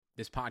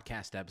This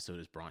podcast episode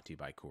is brought to you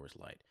by Coors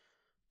Light.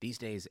 These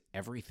days,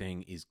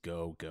 everything is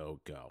go, go,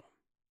 go.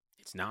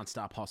 It's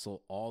nonstop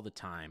hustle all the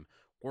time.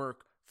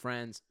 Work,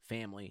 friends,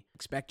 family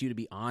expect you to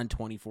be on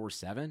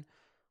 24/7.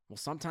 Well,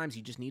 sometimes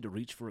you just need to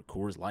reach for a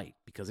Coors Light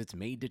because it's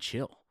made to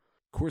chill.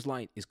 Coors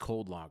Light is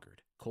cold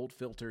lagered, cold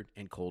filtered,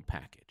 and cold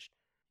packaged.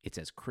 It's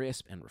as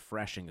crisp and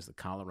refreshing as the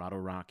Colorado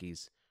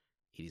Rockies.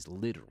 It is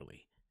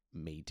literally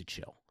made to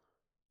chill.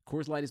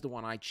 Coors Light is the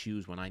one I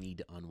choose when I need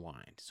to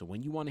unwind. So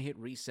when you want to hit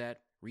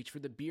reset, reach for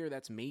the beer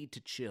that's made to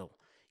chill.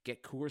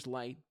 Get Coors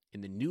Light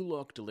in the new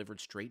look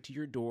delivered straight to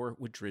your door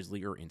with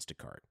Drizzly or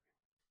Instacart.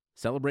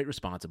 Celebrate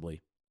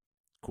responsibly.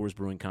 Coors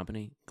Brewing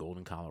Company,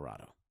 Golden,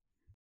 Colorado.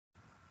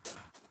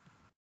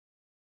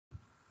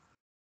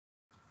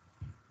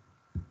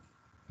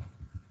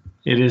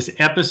 It is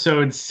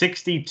episode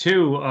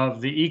 62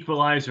 of the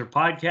Equalizer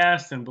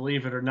podcast, and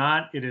believe it or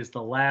not, it is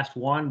the last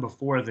one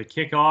before the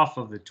kickoff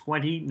of the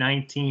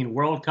 2019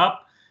 World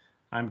Cup.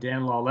 I'm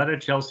Dan Lauletta.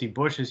 Chelsey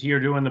Bush is here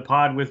doing the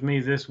pod with me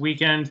this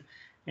weekend,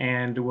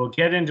 and we'll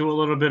get into a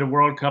little bit of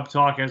World Cup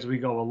talk as we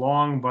go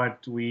along,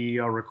 but we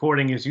are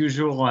recording as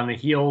usual on the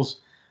heels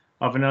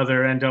of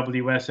another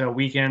NWSL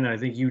weekend. I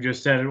think you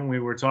just said it when we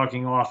were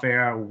talking off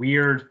air, a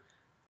weird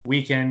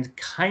weekend,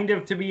 kind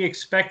of to be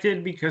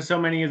expected because so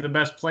many of the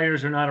best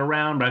players are not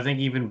around. But I think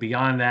even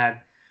beyond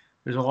that,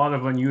 there's a lot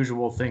of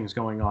unusual things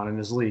going on in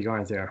this league,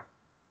 aren't there?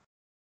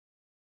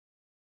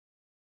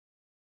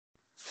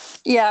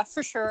 Yeah,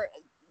 for sure.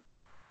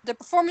 The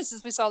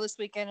performances we saw this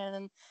weekend,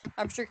 and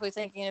I'm particularly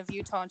thinking of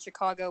Utah and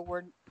Chicago,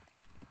 were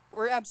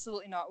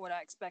absolutely not what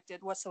I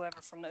expected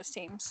whatsoever from those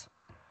teams.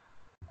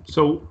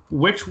 So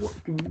where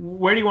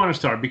do you want to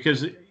start?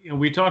 Because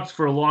we talked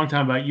for a long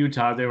time about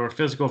Utah. They were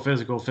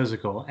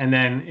physical. And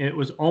then it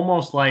was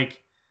almost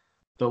like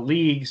the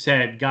league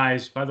said,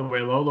 guys, by the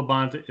way,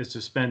 Lauletta is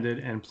suspended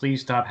and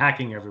please stop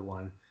hacking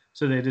everyone.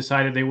 So they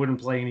decided they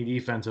wouldn't play any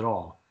defense at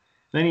all.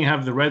 Then you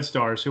have the Red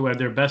Stars, who had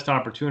their best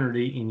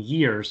opportunity in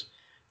years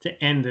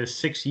to end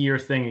this 6-year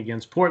thing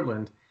against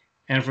Portland.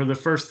 And for the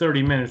first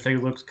 30 minutes, they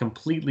looked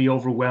completely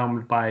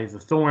overwhelmed by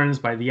the Thorns,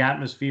 by the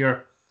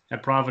atmosphere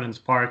at Providence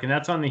Park, and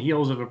that's on the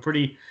heels of a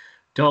pretty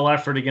dull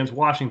effort against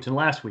Washington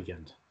last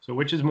weekend. So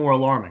which is more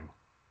alarming?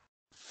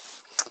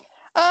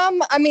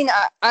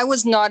 I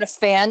was not a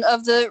fan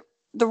of the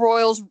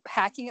Royals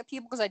hacking at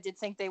people because I did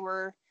think they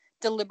were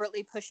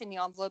deliberately pushing the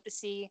envelope to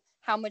see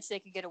how much they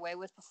could get away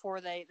with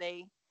before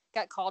they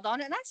got called on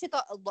it. And I actually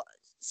thought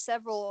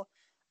several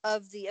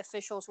of the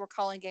officials were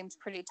calling games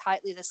pretty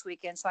tightly this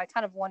weekend, so I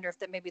kind of wonder if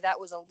maybe that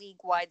was a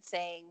league-wide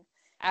thing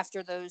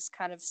after those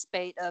kind of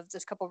spate of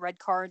just a couple red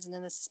cards and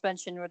then the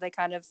suspension where they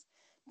kind of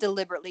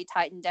deliberately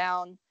tightened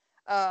down.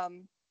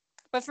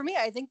 But for me,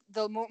 I think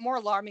the more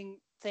alarming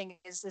thing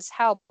is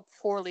how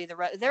poorly the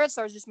Red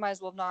Stars just might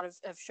as well not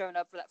have shown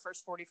up for that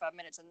first 45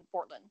 minutes in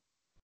Portland.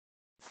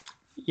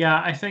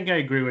 Yeah, I think I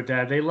agree with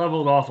that. They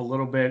leveled off a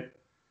little bit,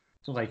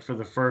 like for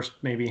the first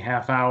maybe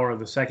half hour of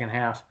the second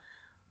half.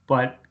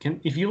 But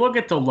if you look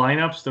at the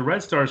lineups, the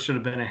Red Stars should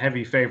have been a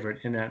heavy favorite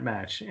in that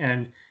match.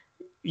 And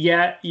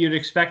yeah, you'd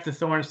expect the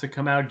Thorns to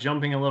come out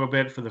jumping a little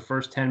bit for the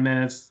first 10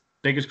 minutes.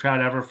 Biggest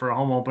crowd ever for a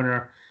home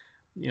opener.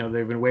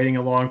 They've been waiting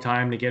a long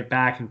time to get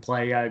back and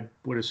play. I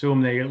would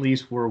assume they at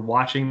least were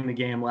watching the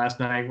game last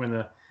night when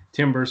the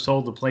Timbers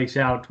sold the place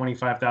out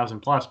 25,000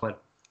 plus.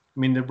 But,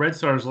 the Red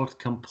Stars looked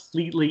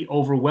completely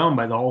overwhelmed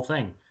by the whole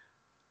thing.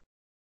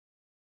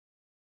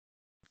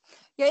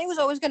 Yeah, it was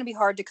always going to be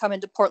hard to come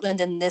into Portland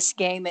in this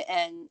game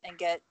and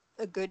get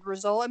a good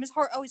result. It's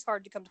always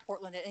hard to come to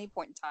Portland at any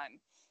point in time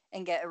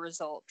and get a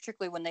result,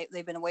 particularly when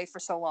they've been away for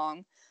so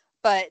long.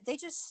 But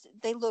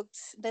they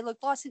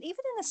looked lost. And even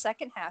in the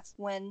second half,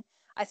 when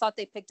I thought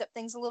they picked up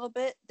things a little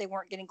bit, they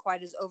weren't getting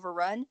quite as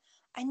overrun.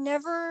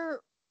 For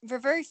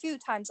very few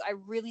times, I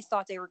really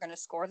thought they were going to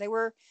score. They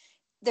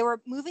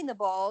were moving the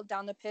ball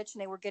down the pitch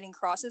and they were getting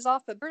crosses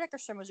off, but Britt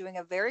Eckerstrom was doing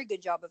a very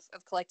good job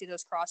of collecting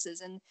those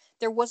crosses, and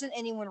there wasn't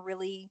anyone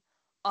really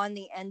on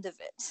the end of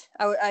it.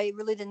 I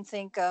really didn't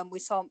think we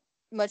saw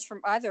much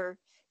from either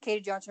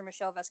Katie Johnson or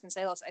Michelle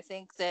Vasconcelos. I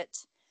think that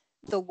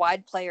the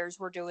wide players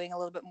were doing a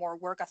little bit more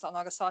work. I thought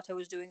Nagasato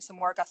was doing some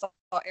work. I thought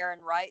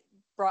Erin Wright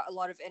brought a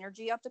lot of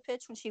energy up the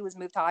pitch when she was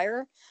moved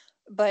higher.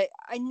 But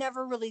I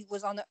never really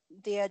was on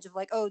the edge of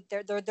like, oh,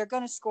 they're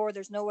going to score.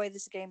 There's no way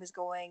this game is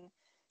going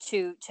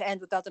to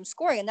end without them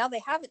scoring. And now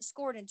they haven't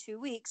scored in 2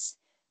 weeks,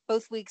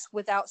 both weeks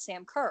without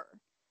Sam Kerr.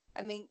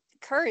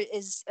 Kerr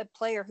is a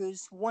player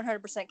who's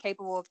 100%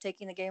 capable of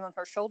taking the game on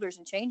her shoulders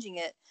and changing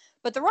it.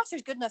 But the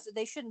roster's good enough that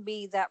they shouldn't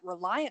be that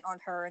reliant on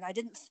her. And I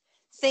didn't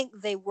think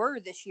they were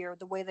this year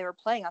the way they were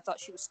playing. I thought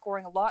she was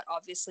scoring a lot,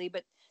 obviously,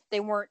 but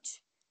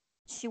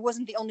she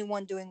wasn't the only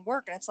one doing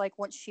work. And it's like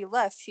once she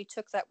left, she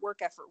took that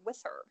work effort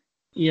with her.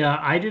 Yeah,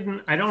 I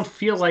don't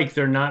feel like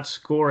they're not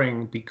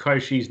scoring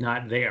because she's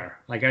not there.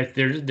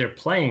 They're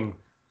playing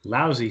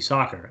lousy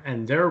soccer,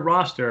 and their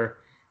roster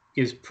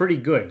is pretty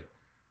good,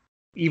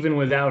 even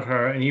without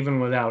her and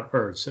even without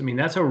Ertz.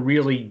 That's a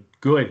really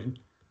good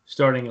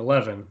starting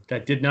 11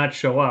 that did not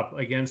show up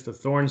against the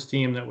Thorns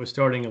team that was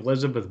starting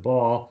Elizabeth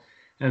Ball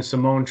and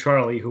Simone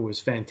Charley, who was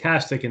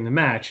fantastic in the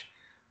match,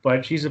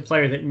 but she's a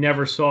player that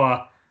never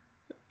saw,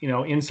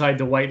 inside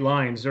the white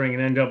lines during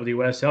an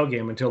NWSL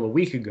game until a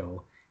week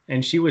ago,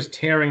 and she was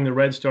tearing the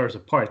Red Stars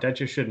apart. That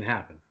just shouldn't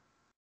happen.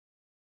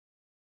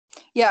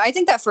 Yeah, I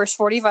think that first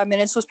 45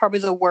 minutes was probably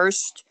the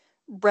worst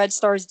Red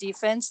Stars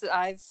defense that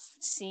I've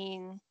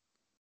seen,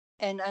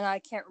 and I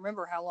can't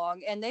remember how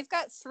long. And they've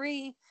got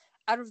 3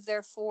 out of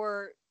their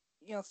 4,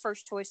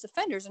 first choice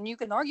defenders, and you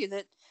can argue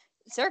that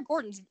Sarah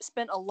Gordon's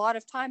spent a lot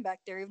of time back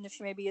there, even if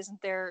she maybe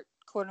isn't their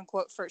quote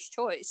unquote first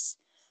choice.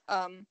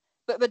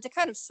 But to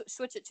kind of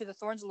switch it to the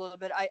Thorns a little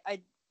bit,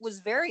 I was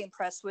very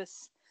impressed with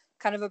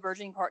kind of a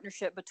burgeoning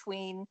partnership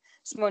between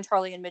Simone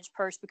Charley and Midge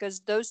Purce,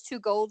 because those 2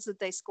 goals that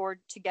they scored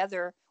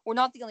together were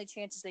not the only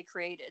chances they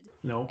created.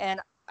 No. And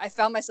I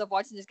found myself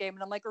watching this game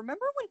and I'm like,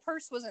 remember when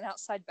Purce was an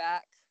outside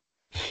back?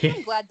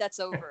 I'm glad that's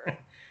over.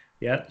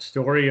 Yeah,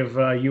 story of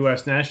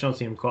U.S. national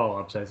team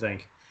call-ups, I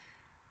think.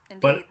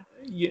 Indeed. But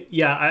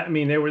yeah, I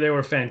mean, they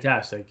were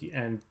fantastic.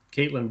 And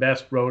Caitlin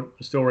Best wrote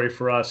a story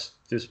for us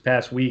this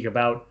past week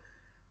about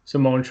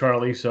Simone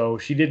Charley. So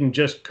she didn't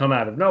just come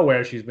out of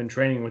nowhere. She's been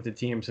training with the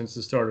team since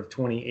the start of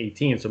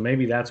 2018. So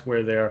maybe that's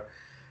where their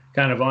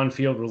kind of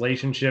on-field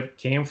relationship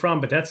came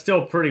from. But that's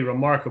still pretty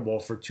remarkable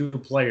for 2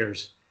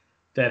 players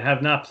that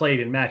have not played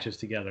in matches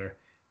together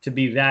to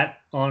be that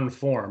on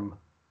form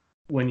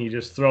when you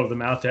just throw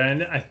them out there.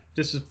 And I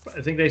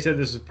think they said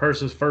this is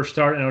Purce's first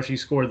start. I know she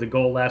scored the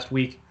goal last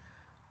week,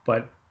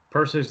 but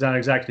Purce is not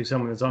exactly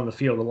someone that's on the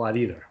field a lot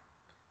either.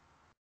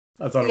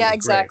 I thought it was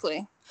exactly.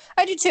 Great.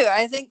 I do too.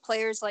 I think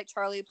players like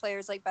Charley,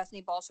 players like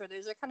Bethany Balser,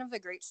 those are kind of the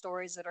great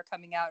stories that are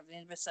coming out of the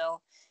NWSL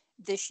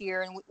this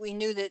year. And we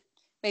knew that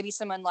maybe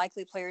some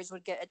unlikely players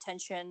would get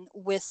attention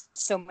with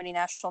so many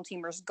national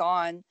teamers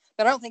gone.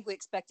 But I don't think we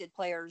expected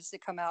players to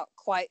come out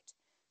quite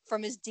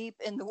from as deep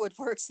in the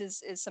woodworks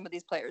as some of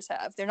these players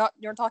have. They're not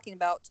talking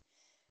about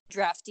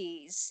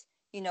draftees,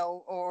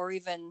 or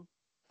even,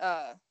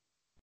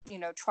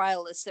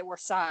 trialists that were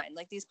signed.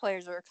 Like, these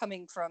players are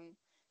coming from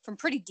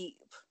pretty deep.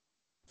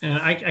 And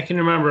I can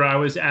remember I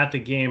was at the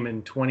game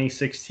in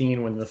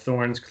 2016 when the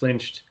Thorns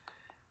clinched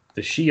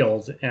the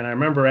Shield. And I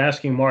remember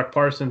asking Mark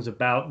Parsons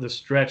about the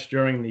stretch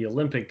during the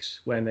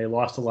Olympics when they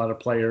lost a lot of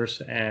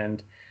players.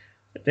 And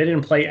they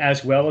didn't play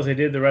as well as they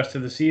did the rest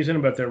of the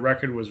season, but their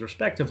record was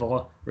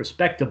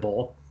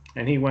respectable.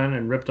 And he went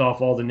and ripped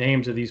off all the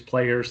names of these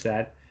players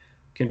that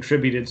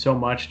contributed so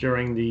much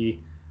during the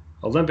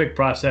Olympic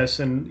process.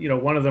 And,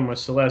 one of them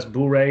was Celeste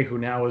Bourret, who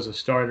now is a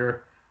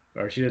starter.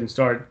 Or she didn't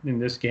start in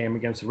this game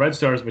against the Red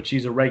Stars, but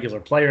she's a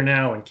regular player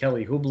now. And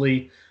Kelly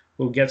Hubley,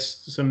 who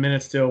gets some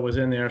minutes still, was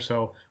in there.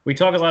 So we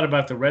talk a lot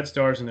about the Red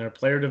Stars and their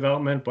player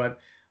development, but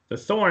the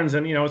Thorns,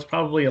 and it's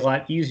probably a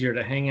lot easier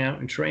to hang out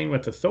and train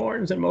with the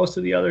Thorns than most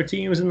of the other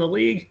teams in the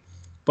league,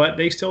 but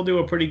they still do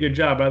a pretty good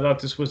job. I thought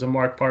this was a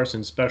Mark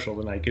Parsons special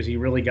tonight because he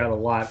really got a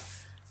lot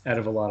out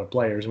of a lot of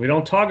players. And we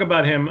don't talk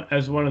about him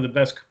as one of the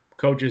best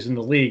coaches in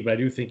the league, but I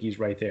do think he's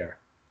right there.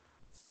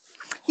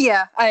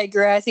 Yeah, I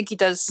agree. I think he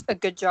does a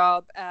good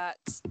job at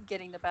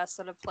getting the best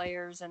out of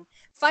players and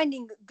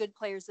finding good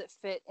players that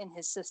fit in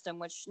his system,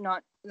 which I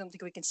don't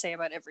think we can say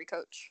about every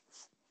coach.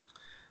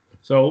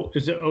 So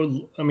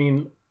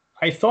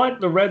I thought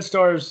the Red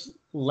Stars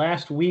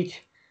last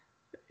week,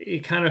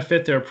 it kind of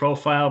fit their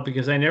profile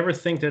because I never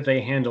think that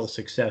they handle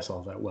success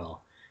all that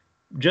well.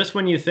 Just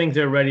when you think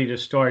they're ready to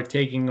start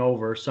taking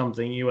over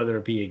something, whether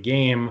it be a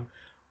game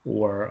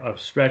or a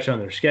stretch on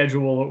their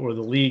schedule or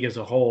the league as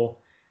a whole,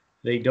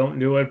 they don't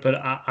do it. But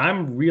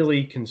I'm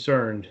really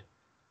concerned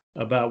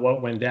about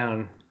what went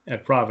down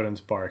at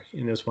Providence Park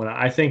in this one.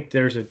 I think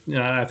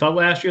I thought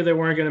last year they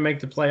weren't going to make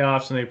the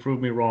playoffs and they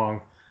proved me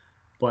wrong.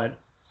 But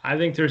I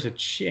think there's a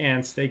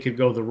chance they could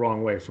go the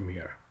wrong way from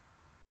here.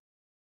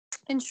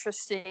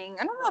 Interesting.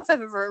 I don't know if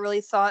I've ever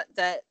really thought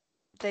that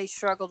they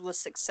struggled with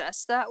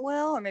success that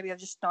well, or maybe I've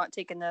just not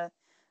taken a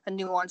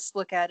nuanced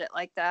look at it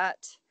like that.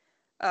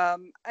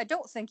 I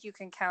don't think you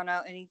can count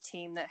out any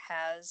team that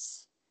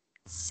has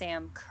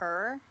Sam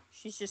Kerr.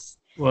 She's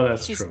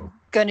true.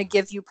 Going to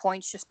give you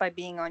points just by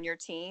being on your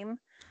team.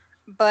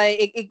 But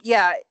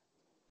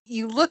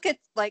you look at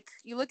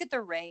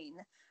the Reign.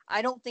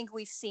 I don't think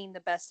we've seen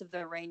the best of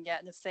the Reign yet.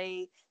 And if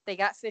they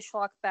got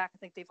Fishlock back, I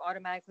think they've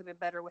automatically been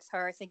better with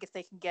her. I think if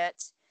they can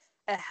get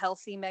a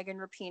healthy Megan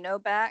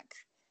Rapinoe back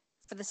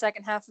for the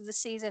second half of the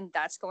season,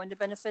 that's going to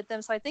benefit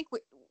them. So I think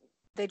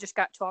they just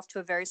got off to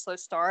a very slow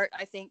start.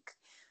 I think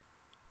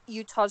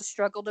Utah's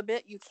struggled a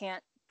bit. You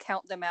can't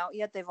count them out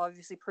yet. They've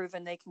obviously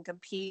proven they can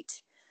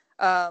compete.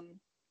 I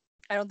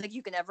don't think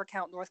you can ever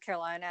count North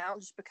Carolina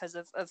out just because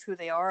of who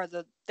they are.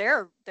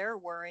 They're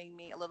worrying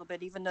me a little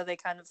bit, even though they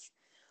kind of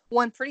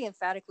won pretty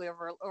emphatically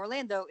over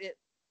Orlando. It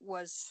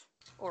was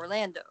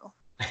Orlando.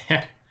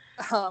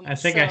 I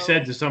think I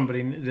said to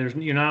somebody,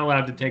 you're not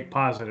allowed to take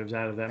positives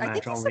out of that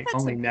match,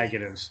 only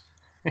negatives.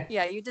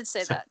 Yeah, you did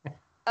say that.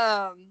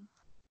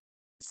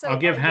 So I'll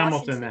give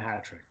Hamilton the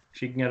hat trick.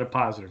 She can get a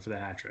positive for the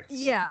hat trick.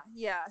 Yeah.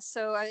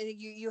 So I think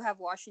you have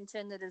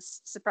Washington that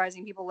is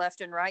surprising people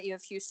left and right. You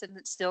have Houston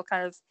that's still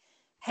kind of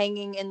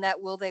hanging in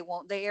that will they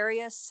won't they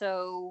area.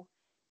 So,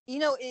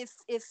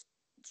 if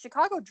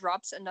Chicago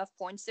drops enough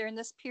points there in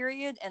this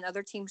period and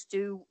other teams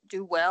do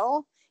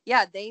well,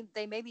 yeah, they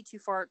may be too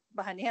far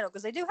behind the handle,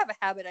 because they do have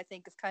a habit, I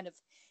think, of kind of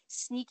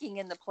sneaking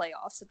in the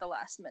playoffs at the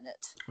last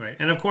minute. Right.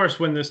 And of course,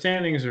 when the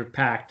standings are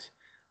packed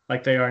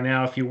like they are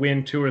now, if you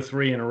win 2 or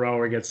 3 in a row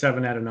or get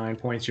 7 out of 9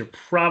 points, you're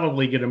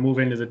probably going to move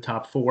into the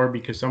top 4,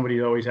 because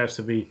somebody always has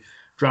to be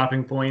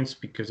dropping points,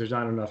 because there's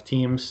not enough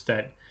teams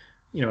that,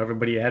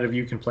 everybody ahead of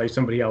you can play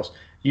somebody else.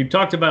 You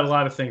talked about a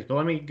lot of things, but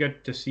let me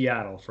get to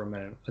Seattle for a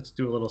minute. Let's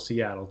do a little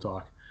Seattle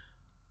talk.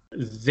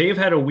 They've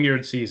had a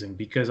weird season,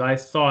 because I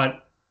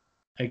thought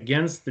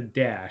against the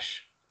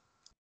Dash,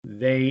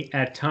 they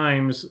at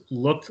times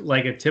looked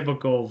like a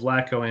typical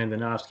Vlatko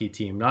Andonovski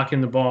team,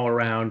 knocking the ball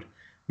around,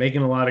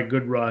 making a lot of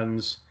good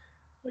runs,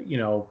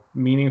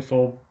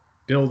 meaningful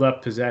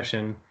build-up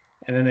possession,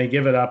 and then they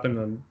give it up in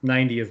the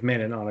 90th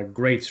minute on a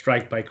great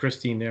strike by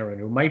Christine Nairn,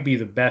 who might be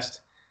the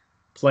best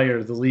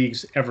player the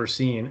league's ever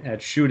seen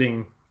at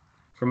shooting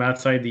from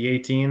outside the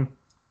 18.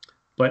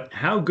 But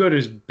how good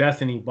is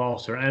Bethany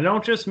Balcer? And I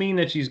don't just mean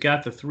that she's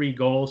got the 3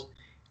 goals.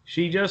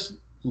 She just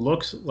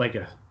looks like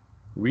a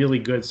really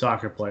good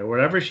soccer player.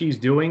 Whatever she's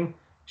doing,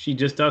 she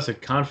just does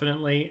it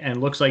confidently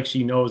and looks like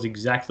she knows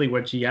exactly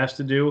what she has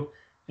to do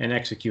and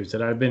executes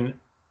it. I've been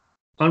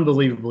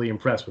unbelievably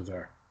impressed with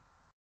her.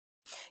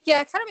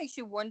 Yeah, it kind of makes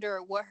you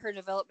wonder what her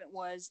development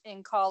was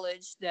in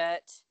college,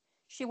 that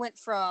she went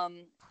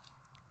from,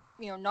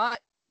 not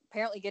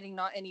apparently getting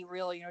not any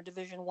real,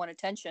 Division I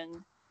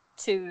attention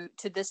to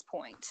this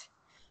point.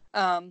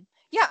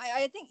 Yeah,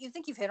 I think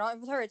you've hit on it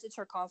with her. It's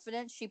her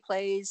confidence.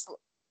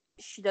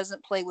 She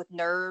doesn't play with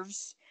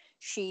nerves.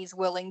 She's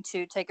willing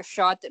to take a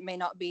shot that may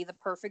not be the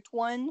perfect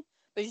one,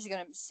 but she's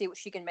going to see what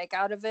she can make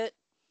out of it.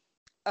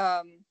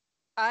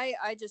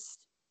 I just,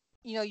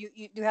 you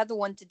had the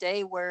one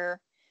today where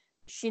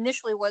she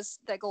initially was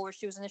that goal where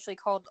she was initially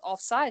called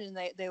offside and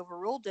they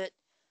overruled it.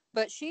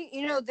 But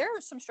there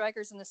are some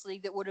strikers in this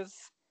league that would have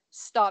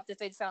stopped if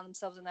they'd found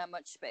themselves in that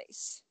much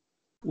space.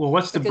 Well,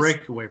 what's the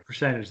breakaway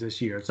percentage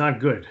this year? It's not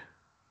good.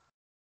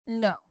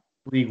 No.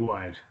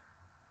 League-wide.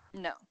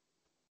 No.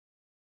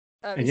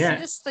 And she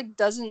just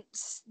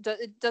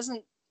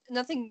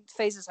nothing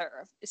phases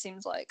her, it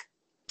seems like.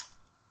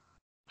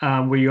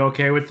 Were you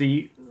okay with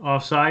the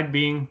offside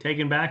being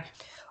taken back?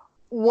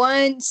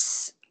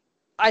 Once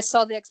I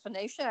saw the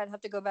explanation, I'd have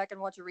to go back and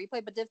watch a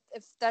replay. But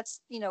if that's,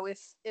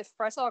 if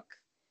Pricelock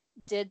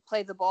did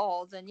play the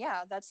ball, then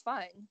yeah, that's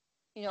fine.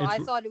 I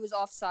thought it was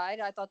offside.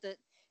 I thought that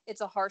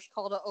it's a harsh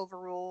call to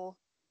overrule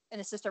an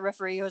assistant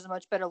referee who has a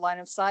much better line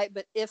of sight.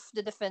 But if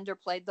the defender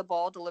played the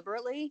ball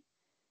deliberately,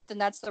 then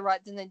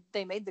then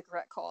they made the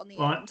correct call in the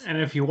end. And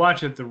if you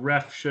watch it, the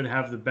ref should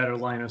have the better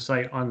line of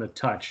sight on the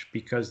touch,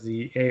 because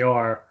the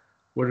AR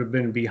would have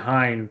been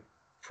behind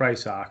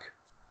Pricelock.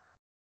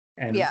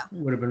 And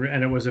would have been,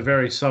 and it was a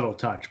very subtle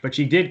touch. But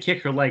she did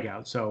kick her leg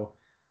out, so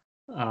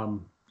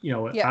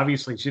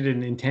obviously she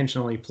didn't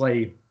intentionally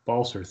play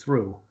Balcer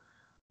through,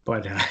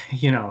 but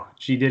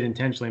she did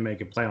intentionally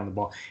make a play on the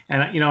ball.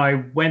 And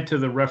I went to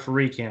the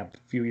referee camp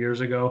a few years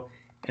ago,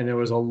 and there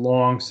was a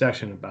long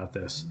session about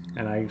this,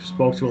 and I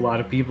spoke to a lot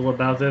of people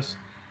about this,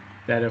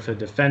 that if a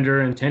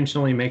defender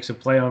intentionally makes a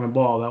play on a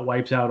ball, that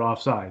wipes out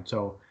offside.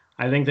 So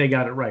I think they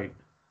got it right.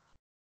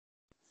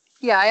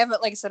 Yeah, I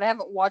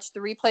haven't watched the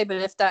replay, but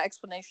if that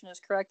explanation is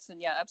correct, then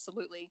yeah,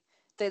 absolutely,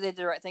 they did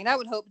the right thing. I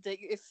would hope that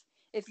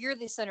if you're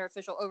the center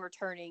official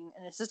overturning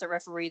an assistant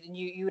referee, then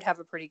you would have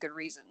a pretty good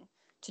reason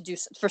to do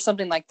for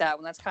something like that,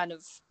 when that's kind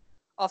of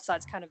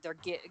offside's kind of their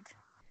gig,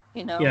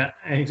 Yeah,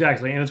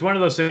 exactly. And it's one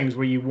of those things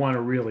where you want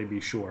to really be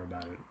sure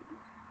about it.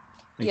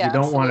 Yeah, you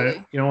don't want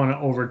to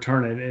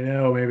overturn it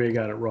and maybe I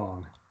got it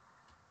wrong.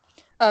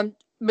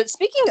 But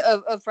speaking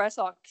of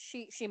Pricelock,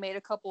 she made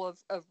a couple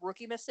of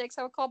rookie mistakes,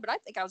 I would call, but I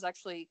think I was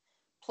actually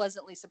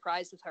pleasantly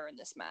surprised with her in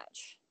this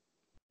match.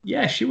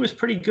 Yeah, she was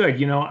pretty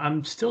good.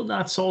 I'm still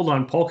not sold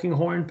on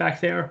Polkinghorne back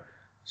there,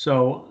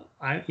 so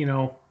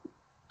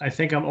I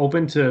think I'm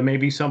open to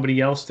maybe somebody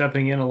else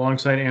stepping in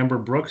alongside Amber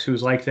Brooks,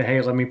 who's like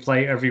hey, let me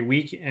play every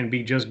week and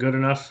be just good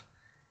enough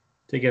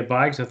to get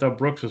by, because I thought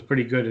Brooks was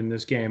pretty good in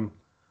this game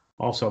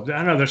also. I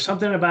don't know, there's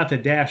something about the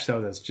Dash,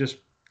 though, that's just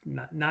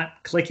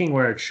not clicking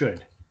where it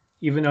should.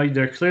 Even though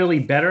they're clearly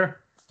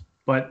better,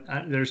 but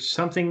there's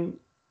something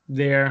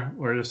there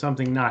or there's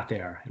something not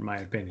there, in my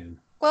opinion.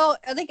 Well,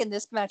 I think in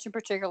this match in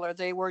particular,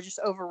 they were just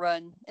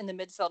overrun in the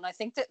midfield. And I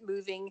think that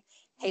moving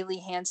Haley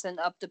Hansen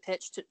up the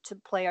pitch to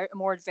play a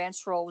more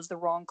advanced role was the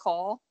wrong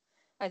call.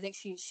 I think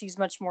she's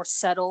much more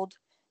settled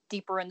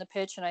deeper in the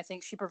pitch, and I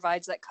think she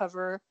provides that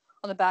cover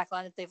on the back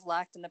line that they've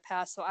lacked in the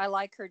past. So I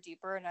like her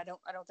deeper, and I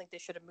don't think they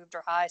should have moved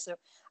her high. So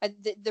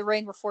the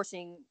Reign were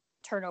forcing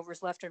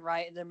turnovers left and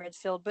right in the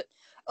midfield, but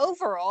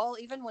overall,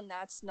 even when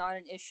that's not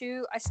an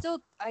issue,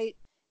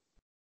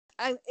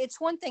 it's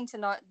one thing to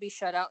not be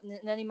shut out in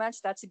any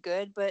match. That's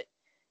good, but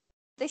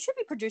they should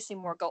be producing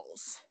more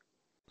goals.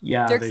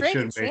 Yeah, they're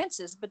creating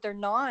chances, but they're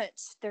not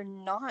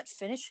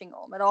finishing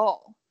them at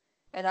all.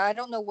 And I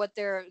don't know what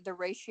the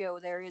ratio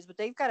there is, but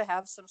they've got to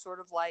have some sort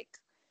of like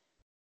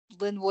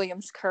Lynn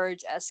Williams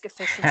Courage-esque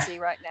efficiency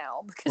right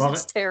now because Well,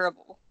 it's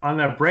terrible. On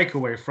that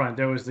breakaway front,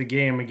 there was the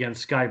game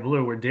against Sky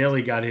Blue where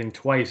Daly got in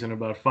twice in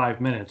about 5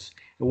 minutes.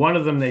 One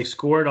of them they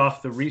scored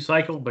off the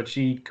recycle, but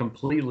she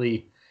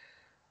completely,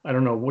 I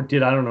don't know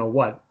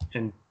what,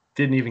 and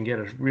didn't even get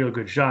a real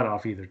good shot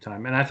off either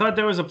time. And I thought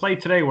there was a play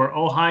today where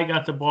Ojai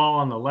got the ball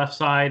on the left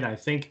side. I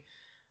think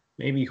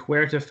maybe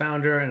Huerta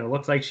found her, and it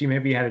looked like she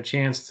maybe had a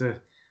chance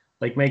to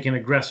like make an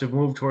aggressive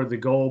move toward the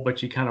goal, but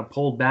she kind of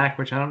pulled back,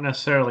 which I don't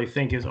necessarily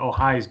think is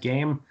Ojai's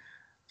game.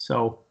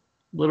 So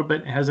a little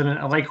bit hesitant.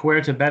 I like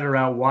Huerta better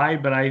out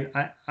wide, but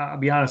I'll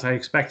be honest, I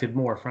expected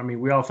more from. I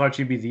mean, we all thought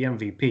she'd be the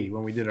MVP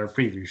when we did our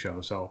preview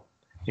show, so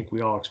I think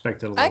we all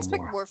expected a little more.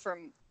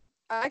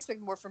 I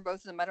expect more from both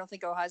of them. I don't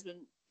think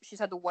she's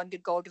had the one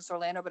good goal against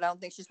Orlando, but I don't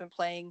think she's been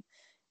playing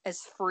as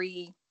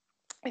free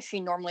as she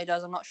normally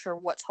does. I'm not sure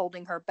what's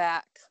holding her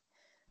back.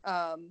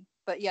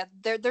 But yeah,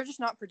 they're just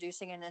not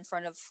producing in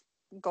front of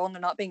goal, and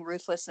they're not being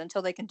ruthless.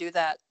 Until they can do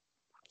that,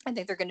 I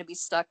think they're going to be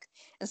stuck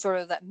in sort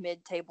of that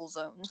mid-table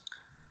zone.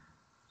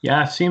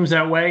 Yeah, it seems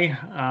that way.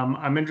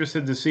 I'm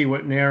interested to see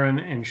what Nairn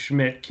and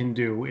Schmidt can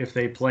do if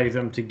they play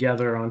them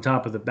together on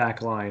top of the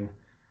back line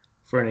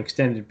for an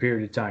extended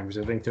period of time,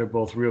 because I think they're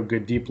both real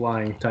good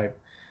deep-lying type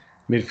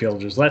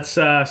midfielders. Let's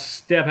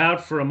step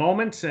out for a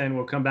moment, and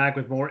we'll come back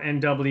with more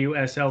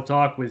NWSL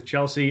talk with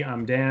Chelsey.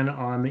 I'm Dan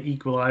on the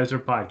Equalizer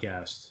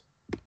podcast.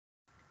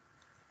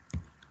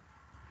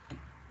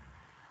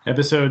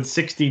 Episode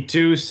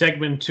 62,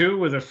 Segment 2,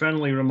 with a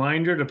friendly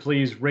reminder to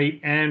please rate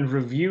and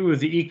review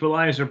the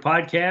Equalizer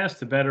podcast.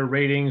 The better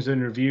ratings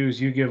and reviews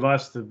you give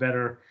us, the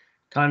better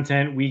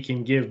content we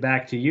can give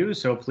back to you.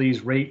 So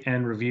please rate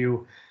and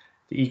review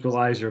the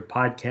Equalizer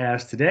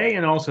podcast today.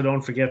 And also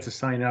don't forget to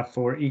sign up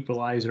for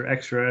Equalizer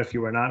Extra if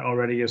you are not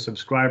already a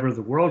subscriber.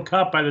 The World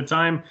Cup, by the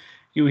time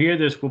you hear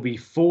this, will be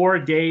 4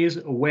 days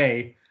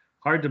away.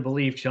 Hard to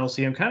believe,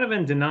 Chelsey. I'm kind of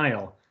in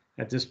denial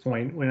at this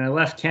point. When I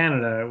left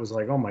Canada, it was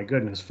like, oh my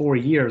goodness, 4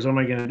 years. What am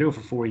I going to do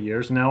for 4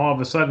 years? Now all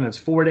of a sudden it's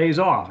 4 days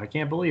off. I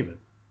can't believe it.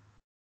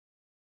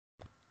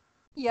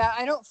 Yeah,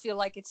 I don't feel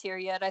like it's here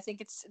yet. I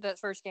think that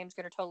first game's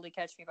going to totally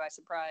catch me by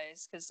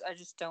surprise because I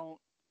just don't.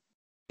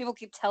 People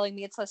keep telling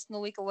me it's less than a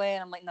week away,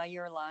 and I'm like, no,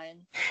 you're lying.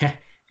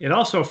 It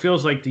also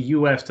feels like the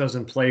U.S.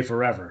 doesn't play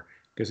forever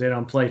because they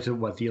don't play to,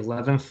 the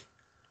 11th?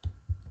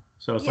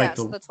 So it's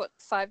so that's what,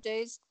 5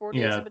 days, 4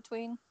 days in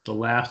between? The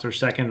last or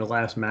second to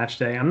last match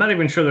day. I'm not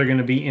even sure they're going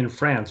to be in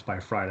France by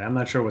Friday. I'm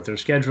not sure what their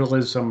schedule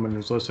is. Someone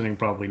who's listening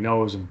probably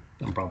knows, and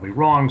I'm probably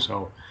wrong,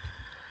 so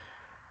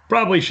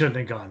probably shouldn't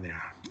have gone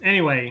there.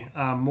 Anyway,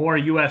 more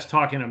U.S.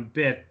 talk in a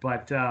bit,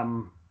 but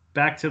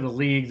back to the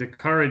league. The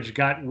Courage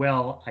got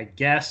well, I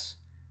guess,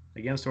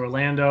 against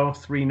Orlando,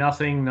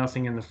 3-0,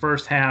 nothing in the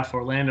first half.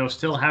 Orlando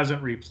still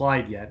hasn't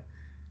replied yet,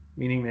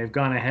 meaning they've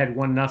gone ahead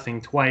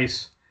 1-0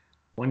 twice.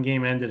 One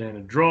game ended in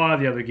a draw.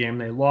 The other game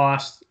they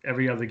lost.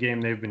 Every other game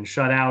they've been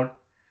shut out.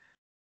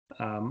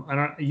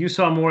 You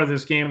saw more of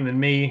this game than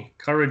me.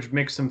 Courage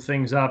mixed some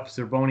things up.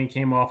 Zerboni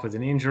came off with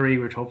an injury,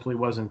 which hopefully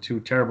wasn't too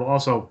terrible.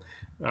 Also,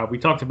 we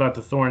talked about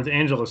the Thorns.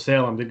 Angela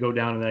Salem did go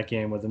down in that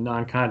game with a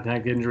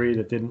non-contact injury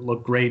that didn't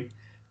look great.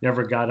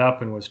 Never got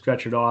up and was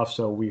stretchered off,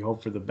 so we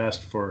hope for the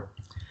best for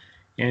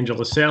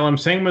Angela Salem.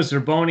 Same with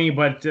Zerboni,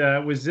 but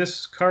was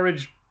this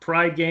Courage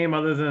Pride game,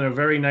 other than a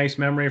very nice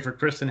memory for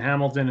Kristen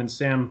Hamilton and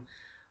Sam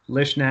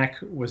Lishnak,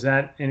 was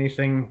that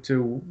anything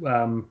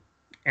to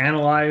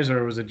analyze,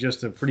 or was it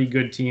just a pretty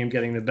good team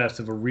getting the best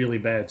of a really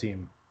bad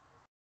team?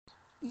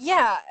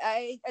 Yeah,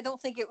 I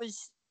don't think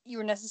you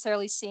were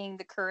necessarily seeing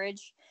the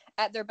Courage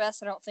at their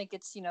best. I don't think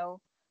it's,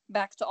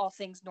 back to all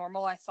things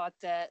normal. I thought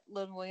that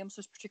Lynn Williams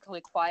was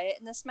particularly quiet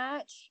in this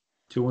match.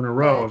 2 in a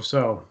row, if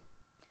so.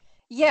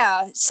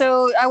 Yeah,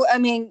 so, I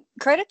mean,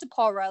 credit to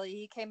Paul Riley.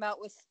 He came out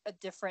with a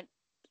different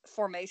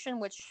formation,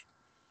 which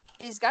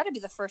has got to be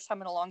the first time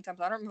in a long time.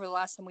 I don't remember the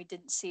last time we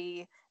didn't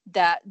see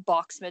that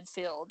box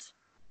midfield.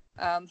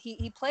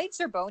 He played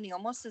Zerboni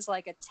almost as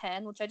like a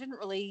 10, which I didn't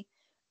really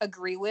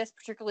agree with.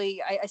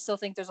 Particularly, I still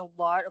think there's a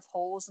lot of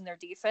holes in their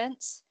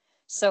defense.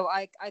 So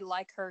I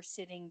like her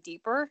sitting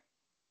deeper.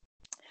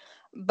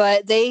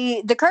 But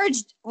the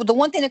Courage, the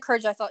one thing the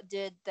Courage I thought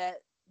did that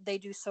they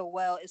do so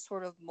well is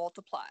sort of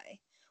multiply.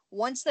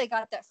 Once they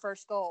got that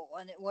first goal,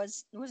 and it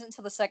wasn't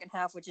until the second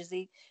half, which is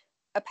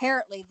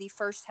apparently the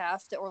first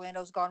half that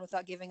Orlando's gone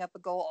without giving up a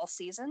goal all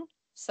season.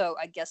 So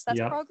I guess that's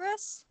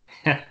progress.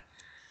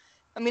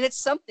 I mean,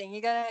 it's something.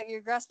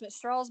 You're grasping at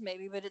straws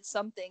maybe, but it's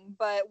something.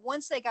 But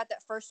once they got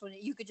that first one,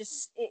 you could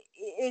just,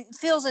 it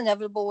feels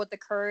inevitable with the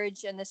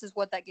Courage, and this is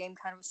what that game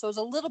kind of, so it was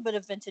a little bit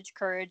of vintage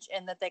Courage,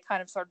 and that they kind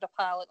of started to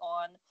pile it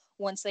on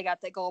once they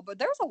got that goal. But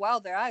there was a while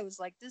there I was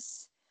like,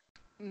 this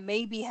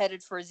may be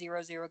headed for a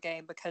 0-0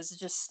 game, because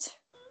just,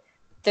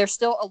 there's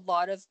still a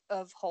lot of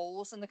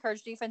holes in the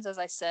Courage defense, as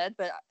I said,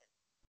 but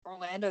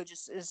Orlando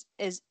just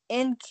is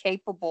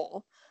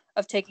incapable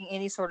of taking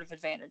any sort of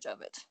advantage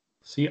of it.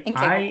 See,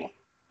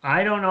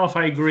 I don't know if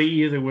I agree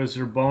either with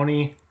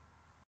Zerboni.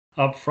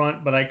 up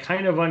front, but I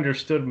kind of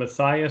understood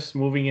Matthias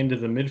moving into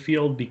the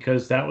midfield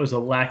because that was a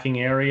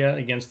lacking area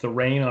against the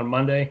Rain on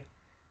Monday.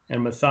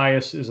 And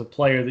Matthias is a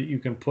player that you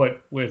can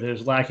put with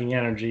his lacking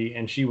energy,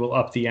 and she will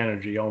up the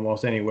energy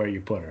almost anywhere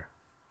you put her.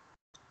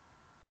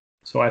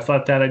 So I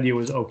thought that idea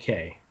was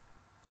okay.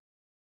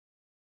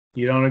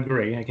 You don't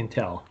agree, I can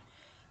tell.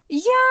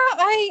 Yeah,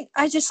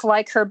 I just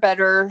like her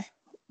better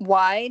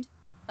wide.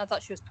 I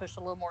thought she was pushed a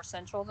little more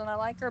central than I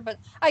like her, but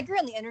I agree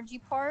on the energy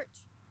part.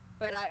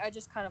 But I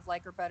just kind of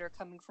like her better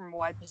coming from a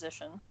wide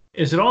position.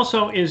 Is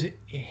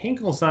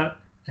Hinkle's not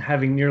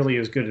having nearly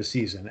as good a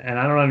season, and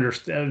I don't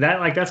understand that.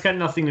 Like that's got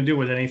nothing to do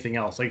with anything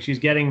else. Like she's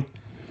getting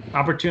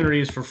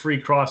opportunities for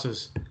free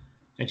crosses,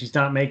 and she's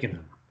not making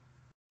them.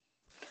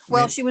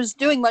 Well, she was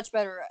doing much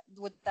better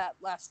with that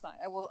last night.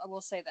 I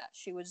will say that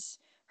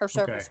her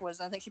service was.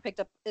 I think she picked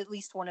up at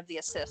least one of the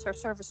assists. Her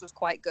service was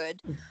quite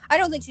good. I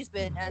don't think she's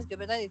been as good,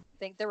 but I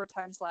think there were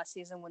times last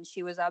season when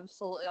she was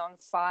absolutely on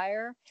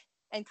fire,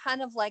 and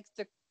kind of like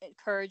the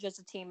courage as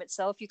a team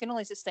itself. You can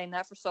only sustain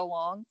that for so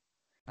long.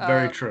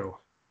 Very true.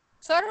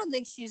 So I don't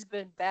think she's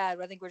been bad.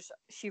 But I think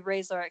she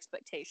raised our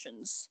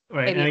expectations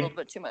maybe a little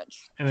bit too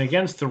much. And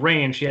against the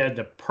Rain, she had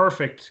the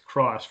perfect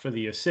cross for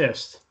the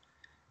assist.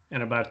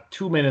 And about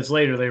 2 minutes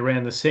later, they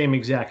ran the same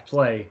exact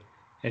play,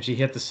 and she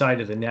hit the side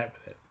of the net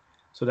with it.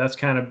 So I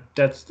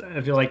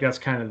feel like that's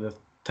kind of the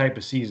type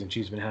of season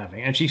she's been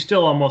having. And she's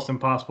still almost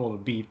impossible to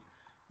beat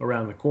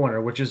around the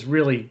corner, which is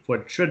really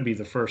what should be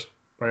the first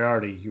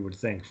priority, you would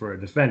think, for a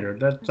defender.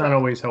 That's not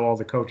always how all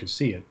the coaches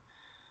see it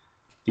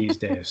these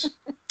days.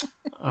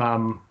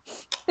 And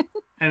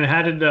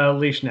how did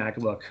Leishnak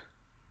look?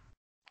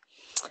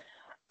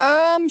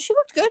 She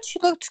looked good. She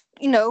looked,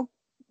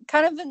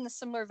 kind of in the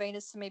similar vein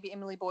as to maybe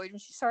Emily Boyd when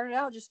she started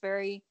out, just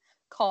very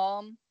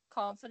calm,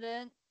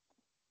 confident.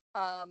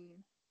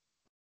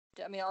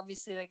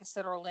 Obviously, like I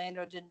said,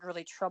 Orlando didn't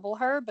really trouble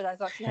her, but I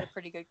thought she had a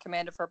pretty good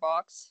command of her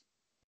box.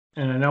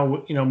 And I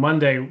know,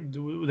 Monday,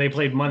 they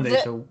played Monday,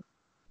 so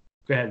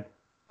go ahead.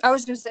 I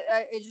was going to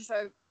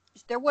say,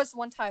 there was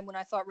one time when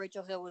I thought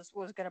Rachel Hill was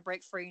going to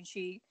break free, and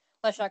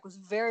Leishnak was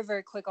very,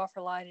 very quick off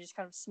her line and just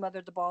kind of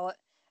smothered the ball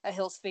at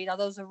Hill's feet. Now,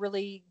 that was a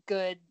really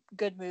good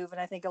move,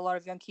 and I think a lot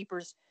of young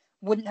keepers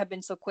wouldn't have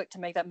been so quick to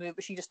make that move,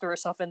 but she just threw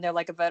herself in there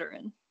like a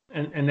veteran.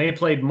 And they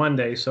played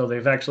Monday, so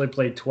they've actually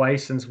played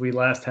twice since we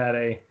last had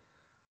a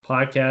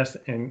podcast,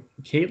 and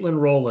Caitlin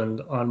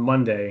Rowland on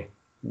Monday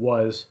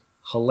was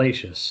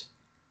hellacious.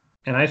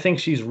 And I think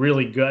she's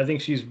really good. I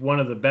think she's one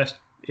of the best,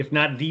 if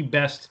not the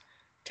best,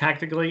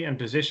 tactically and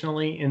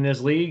positionally in this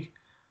league.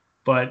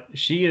 But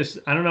she is,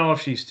 I don't know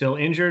if she's still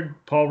injured.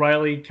 Paul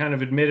Riley kind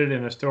of admitted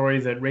in a story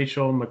that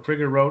Rachel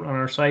McCrigger wrote on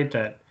our site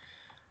that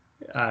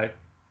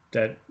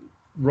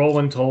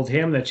Rowland told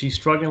him that she's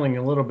struggling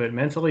a little bit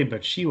mentally,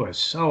 but she was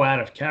so out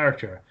of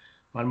character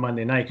on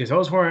Monday night because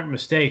those weren't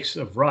mistakes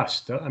of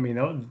rust. I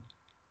mean,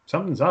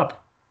 something's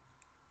up.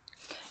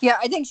 Yeah,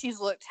 I think she's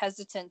looked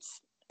hesitant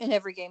in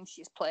every game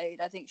she's played.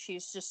 I think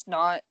she's just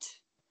not.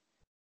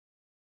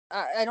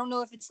 I don't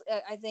know if it's.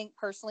 I think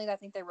personally, I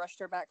think they rushed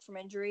her back from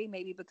injury,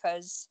 maybe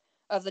because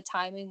of the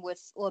timing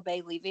with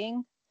LeBay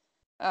leaving.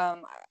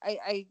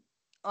 I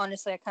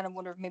honestly, I kind of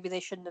wonder if maybe they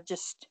shouldn't have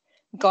just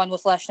gone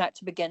with Leishnak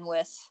to begin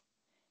with,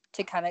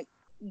 to kind of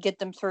get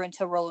them through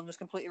until Rowland was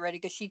completely ready.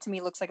 Because she, to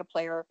me, looks like a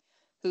player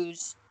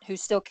who's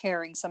still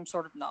carrying some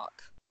sort of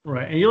knock.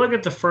 Right, and you look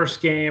at the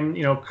first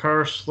game.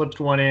 Kerr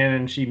slipped one in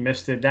and she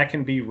missed it. That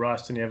can be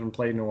rust, and you haven't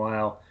played in a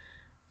while.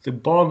 The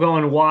ball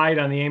going wide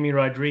on the Amy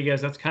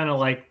Rodriguez, that's kind of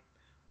like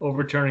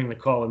overturning the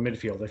call in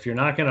midfield. If you're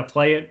not going to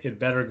play it, it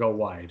better go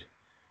wide.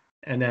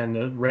 And then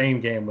the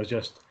Rain game was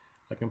just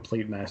a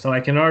complete mess. So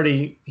I can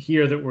already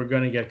hear that we're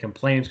going to get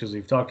complaints because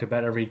we've talked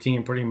about every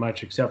team pretty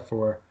much except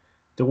for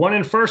the one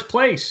in first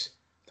place,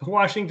 the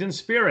Washington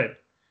Spirit.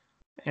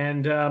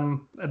 And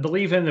I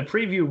believe in the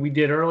preview we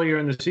did earlier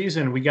in the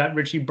season, we got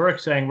Richie Burke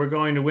saying we're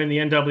going to win the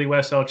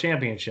NWSL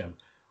championship.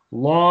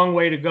 Long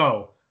way to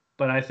go,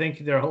 but I think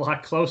they're a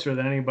lot closer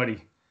than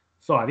anybody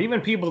thought. Even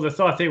people that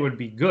thought they would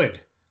be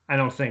good, I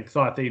don't think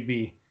thought they'd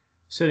be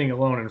sitting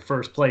alone in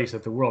first place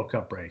at the World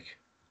Cup break.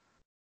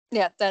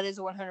 Yeah, that is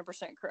 100%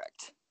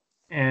 correct.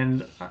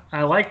 And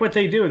I like what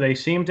they do. They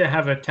seem to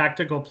have a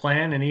tactical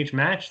plan in each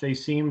match. They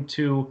seem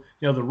to,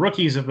 the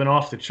rookies have been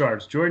off the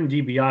charts. Jordan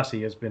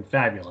DiBiase has been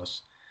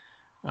fabulous.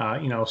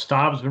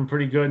 Staub's been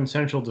pretty good in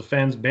central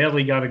defense.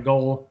 Bailey got a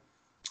goal.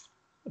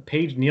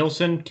 Paige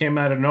Nielsen came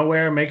out of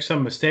nowhere, makes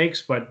some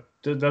mistakes, but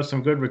does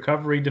some good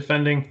recovery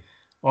defending.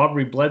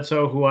 Aubrey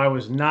Bledsoe, who I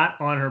was not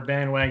on her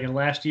bandwagon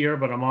last year,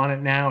 but I'm on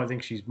it now. I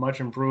think she's much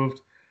improved.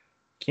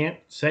 Can't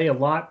say a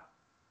lot.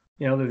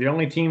 They're the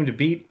only team to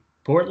beat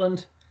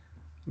Portland.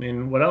 I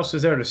mean, what else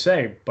is there to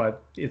say?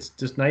 But it's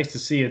just nice to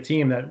see a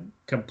team that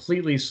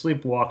completely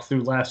sleepwalked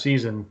through last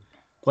season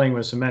playing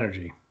with some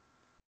energy.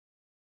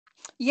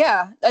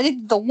 Yeah, I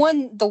think the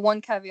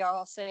one caveat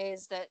I'll say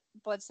is that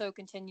Bledsoe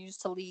continues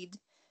to lead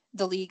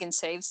the league in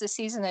saves this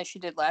season as she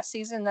did last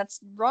season. That's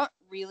not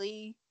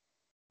really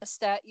a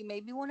stat you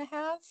maybe want to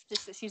have,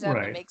 just that she's able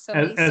to make so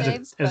many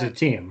saves. As a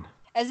team.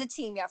 As a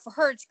team, yeah. For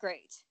her, it's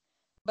great.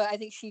 but I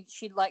think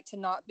she'd like to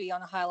not be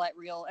on a highlight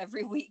reel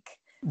every week.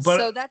 So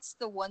But that's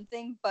the one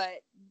thing,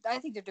 but I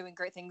think they're doing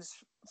great things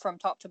from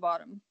top to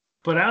bottom.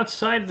 but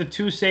outside the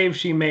 2 saves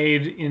she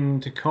made in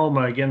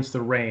Tacoma against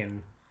the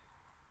Reign,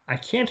 I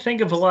can't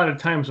think of a lot of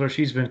times where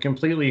she's been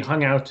completely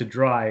hung out to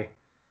dry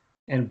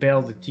and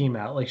bailed the team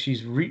out. Like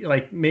she's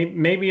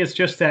maybe it's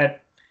just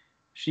that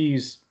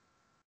she's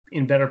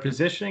in better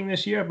positioning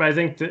this year, but I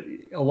think that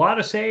a lot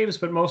of saves,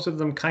 but most of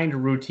them kind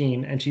of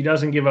routine, and she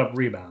doesn't give up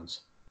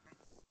rebounds.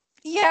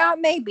 Yeah,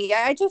 maybe.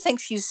 I do think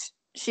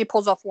she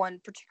pulls off one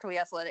particularly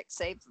athletic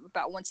save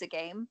about once a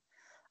game.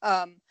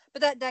 But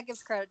that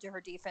gives credit to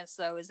her defense,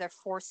 though, is they're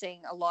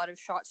forcing a lot of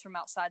shots from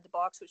outside the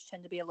box, which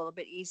tend to be a little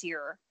bit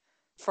easier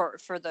for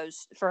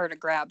her to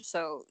grab.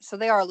 So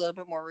they are a little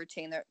bit more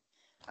routine. There,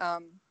 yeah,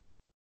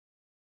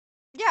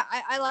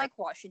 I like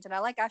Washington. I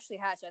like Ashley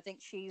Hatch. I think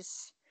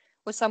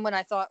was someone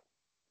I thought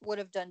would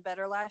have done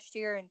better last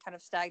year and kind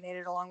of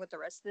stagnated along with the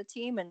rest of the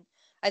team. And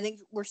I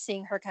think we're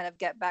seeing her kind of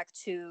get back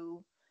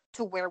to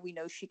where we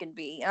know she can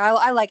be. And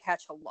I like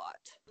Hatch a lot.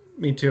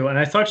 Me too. And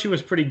I thought she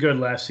was pretty good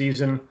last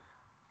season,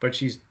 but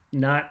she's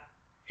not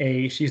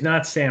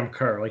Sam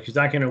Kerr. Like she's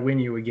not going to win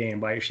you a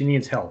game she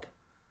needs help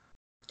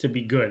to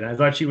be good. And I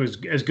thought she was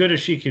as good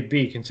as she could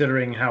be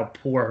considering how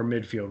poor her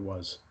midfield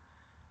was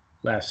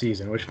last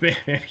season, which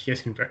maybe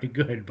isn't very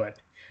good, but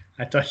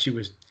I thought she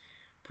was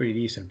pretty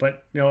decent.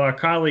 But our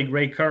colleague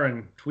Ray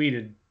Curran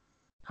tweeted,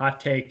 "Hot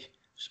take: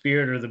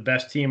 Spirit are the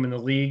best team in the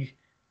league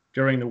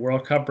during the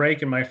World Cup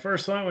break." And my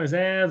first thought was,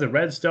 the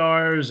Red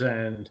Stars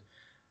and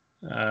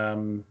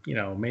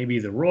maybe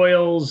the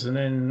Royals, and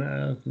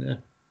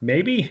then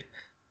maybe.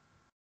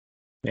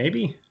 What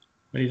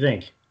do you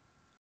think?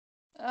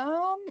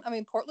 I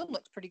mean, Portland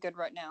looks pretty good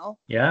right now.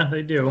 Yeah,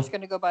 they do. I'm just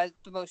going to go by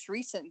the most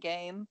recent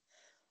game.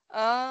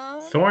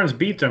 Thorns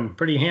beat them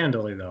pretty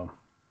handily, though.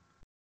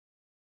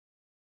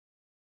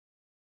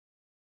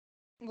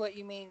 What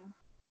you mean?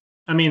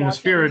 I mean, the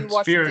Spirit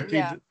beat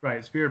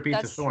yeah. Spirit beat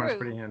That's the Thorns true.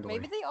 pretty handily.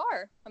 Maybe they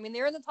are. I mean,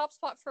 they're in the top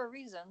spot for a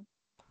reason.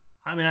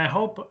 I mean, I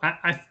hope.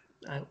 I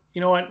you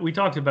know what? We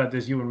talked about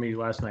this, you and me,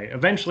 last night.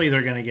 Eventually,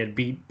 they're going to get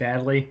beat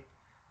badly,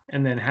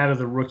 and then how do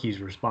the rookies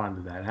respond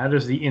to that? How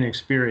does the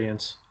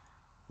inexperience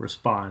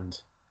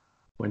respond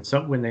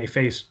when they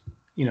face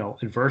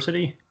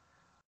adversity?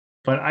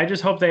 But I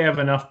just hope they have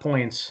enough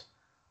points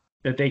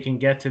that they can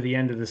get to the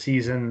end of the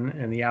season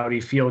and the Audi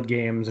Field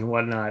games and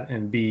whatnot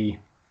and be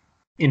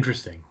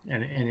interesting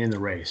and in the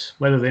race,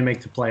 whether they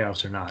make the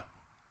playoffs or not.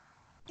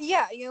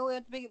 Yeah,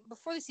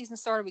 before the season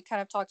started, we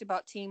kind of talked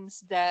about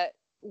teams that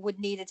would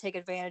need to take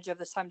advantage of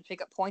this time to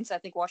pick up points. I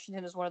think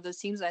Washington is one of those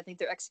teams, and I think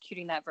they're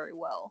executing that very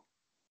well.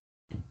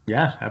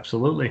 Yeah,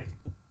 absolutely.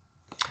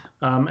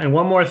 And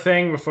one more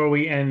thing before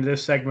we end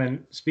this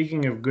segment.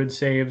 Speaking of good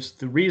saves,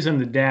 the reason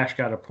the Dash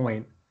got a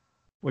point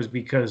was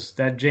because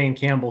that Jane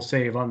Campbell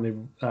save on the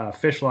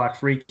Fishlock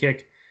free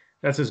kick,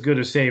 that's as good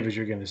a save as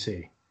you're going to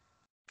see.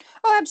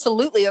 Oh,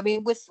 absolutely. I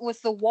mean,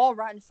 with the wall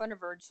right in front of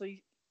her, so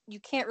you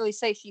can't really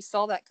say she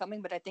saw that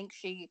coming, but I think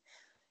she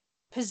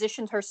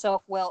positioned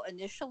herself well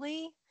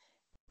initially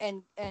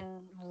and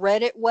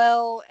read it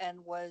well and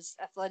was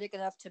athletic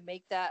enough to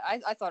make that.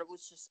 I thought it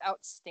was just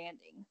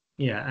outstanding.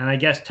 Yeah, and I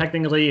guess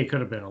technically it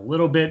could have been a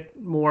little bit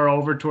more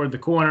over toward the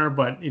corner,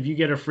 but if you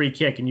get a free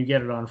kick and you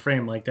get it on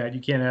frame like that, you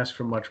can't ask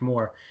for much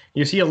more.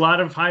 You see a lot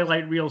of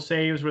highlight reel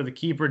saves where the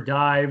keeper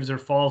dives or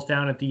falls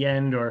down at the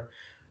end or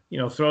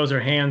throws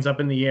her hands up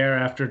in the air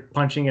after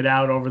punching it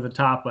out over the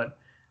top, but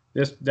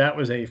that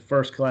was a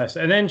first class.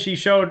 And then she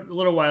showed a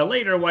little while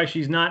later why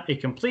she's not a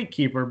complete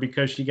keeper,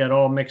 because she got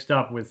all mixed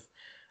up with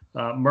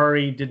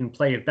Murray, didn't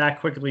play it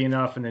back quickly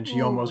enough, and then she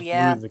almost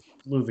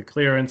blew the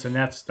clearance, and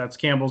that's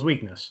Campbell's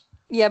weakness.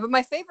 Yeah, but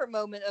my favorite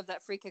moment of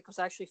that free kick was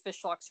actually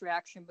Fishlock's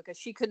reaction, because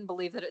she couldn't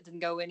believe that it didn't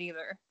go in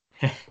either.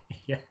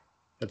 Yeah,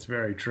 that's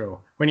very true.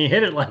 When you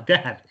hit it like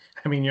that,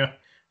 I mean,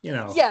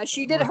 Yeah,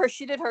 she did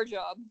her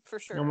job for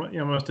sure.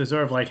 You almost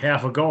deserve like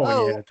half a goal when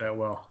you hit it that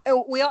well.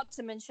 We ought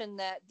to mention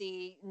that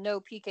the no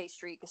PK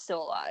streak is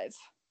still alive.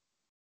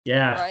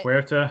 Yeah, right?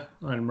 Huerta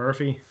on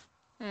Murphy.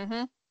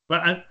 Mm-hmm.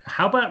 But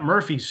how about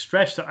Murphy's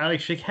stretch?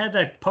 She had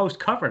that post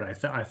covered.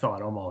 I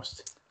thought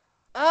almost.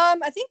 I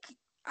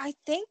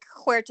think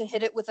Huerta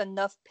hit it with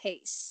enough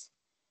pace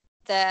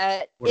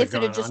that if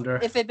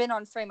it had been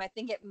on frame, I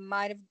think it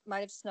might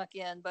have snuck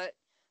in. But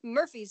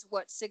Murphy's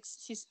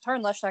 6? She's her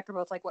and Leschak are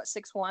both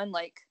 6'1".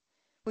 Like,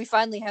 we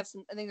finally have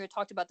some. I think we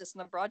talked about this in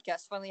the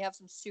broadcast. Finally have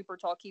some super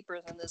tall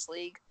keepers in this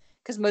league,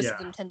 because most of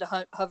them tend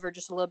to hover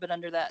just a little bit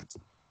under that,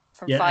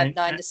 from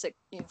 5'9" to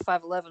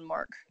 5'11"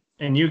 mark.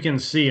 And you can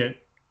see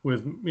it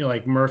with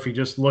Murphy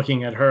just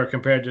looking at her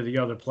compared to the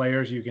other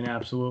players. You can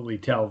absolutely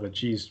tell that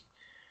she's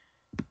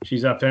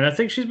up there, and I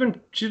think she's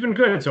been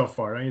good so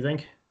far. Don't you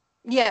think?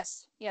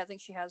 Yes, I think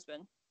she has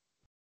been.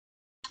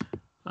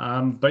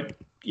 But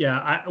yeah,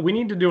 I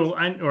need to do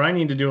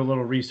a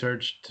little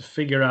research to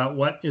figure out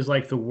what is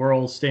the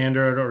world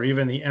standard or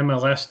even the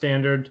MLS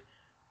standard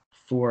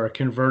for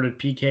converted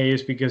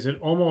PKs, because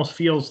it almost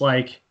feels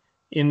like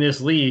in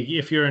this league,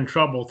 if you're in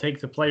trouble, take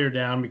the player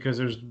down because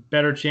there's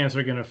better chance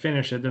they're going to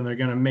finish it than they're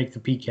going to make the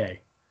PK.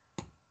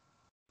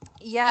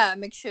 Yeah,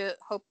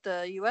 hope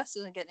the U.S.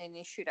 doesn't get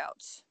any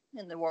shootouts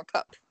in the World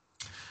Cup.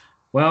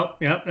 Well,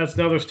 yeah, that's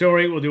another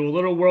story. We'll do a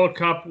little World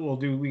Cup.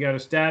 We got a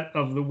stat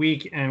of the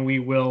week, and we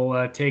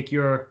will take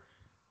your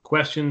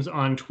questions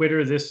on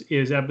Twitter. This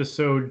is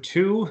episode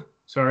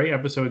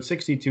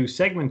 62,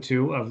 segment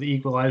 2 of the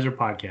Equalizer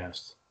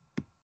podcast.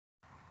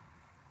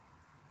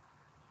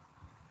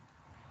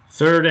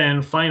 Third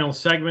and final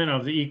segment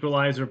of the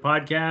Equalizer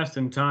podcast,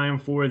 and time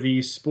for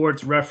the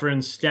sports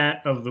reference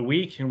stat of the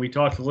week. And we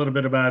talked a little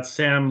bit about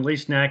Sam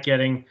Leishnak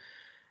getting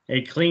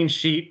a clean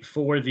sheet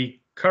for the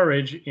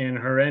Courage in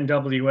her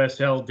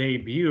NWSL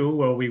debut.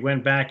 Well, we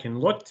went back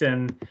and looked,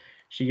 and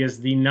she is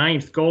the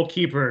 9th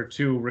goalkeeper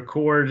to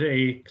record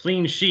a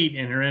clean sheet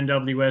in her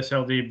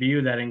NWSL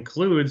debut. That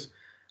includes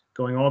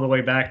going all the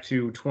way back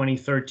to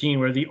 2013,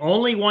 where the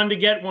only one to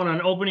get one on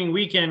opening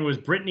weekend was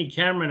Brittany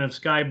Cameron of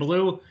Sky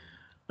Blue.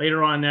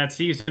 Later on that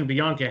season,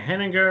 Bianca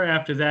Henninger.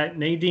 After that,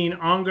 Nadine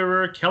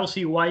Ongerer,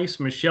 Kelsey Weiss,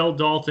 Michelle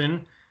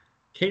Dalton,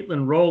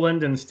 Caitlin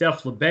Rowland, and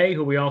Steph LeBay,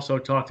 who we also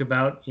talked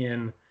about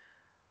in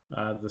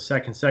the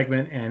second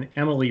segment, and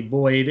Emily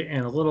Boyd.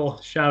 And a little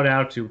shout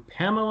out to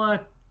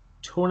Pamela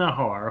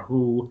Tonahar,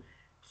 who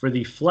for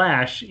the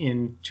Flash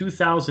in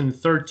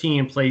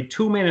 2013 played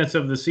 2 minutes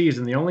of the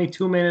season. The only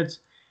 2 minutes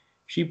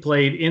she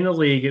played in the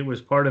league. It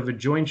was part of a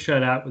joint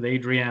shutout with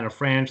Adriana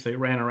Franch. They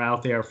ran her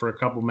out there for a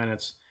couple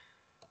minutes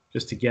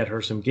just to get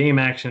her some game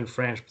action.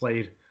 Franch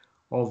played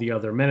all the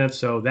other minutes.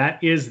 So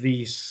that is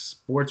the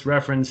Sports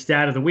Reference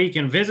stat of the week.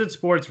 And visit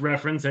Sports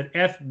Reference at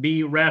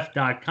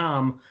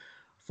fbref.com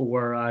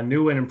for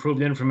new and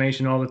improved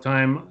information all the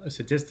time,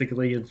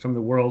 statistically, from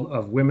the world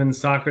of women's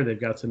soccer.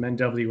 They've got some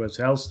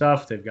NWSL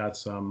stuff. They've got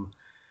some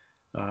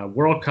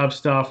World Cup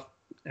stuff.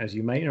 As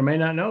you may or may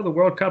not know, the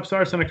World Cup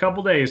starts in a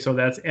couple days, so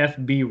that's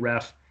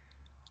fbref.com.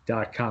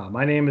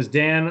 My name is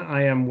Dan.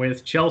 I am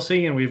with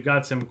Chelsey, and we've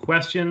got some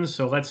questions.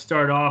 So let's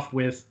start off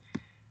with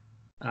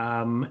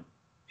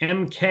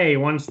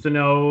MK wants to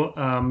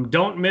know,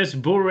 don't miss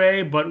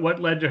Bourré, but what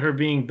led to her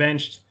being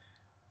benched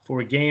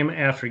for game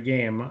after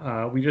game?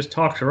 We just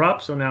talked her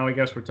up, so now I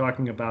guess we're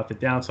talking about the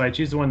downside.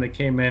 She's the one that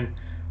came in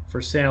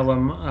for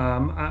Salem.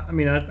 I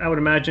would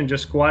imagine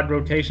just squad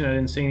rotation. I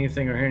didn't see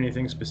anything or hear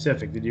anything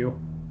specific. Did you?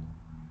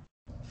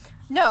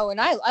 No,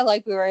 and I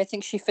like Bourré. I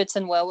think she fits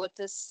in well with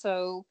this,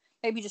 so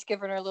maybe just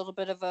giving her a little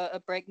bit of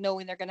a break,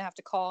 knowing they're going to have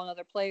to call on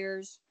other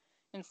players.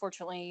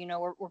 Unfortunately,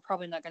 we're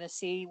probably not going to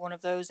see one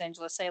of those,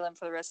 Angela Salem,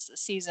 for the rest of the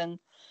season.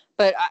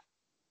 But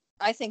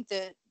I think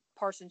that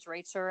Parsons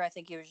rates her. I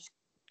think he was just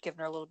giving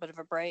her a little bit of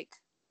a break.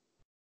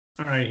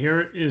 All right,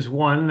 here is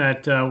one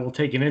that will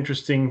take an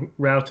interesting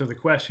route to the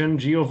question.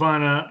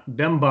 Giovanna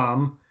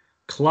Bembaum.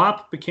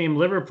 Klopp became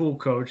Liverpool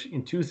coach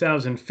in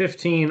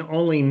 2015.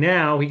 Only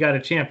now he got a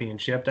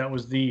championship. That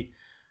was the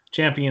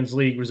Champions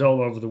League result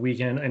over the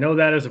weekend. I know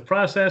that is a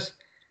process,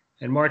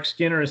 and Mark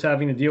Skinner is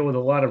having to deal with a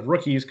lot of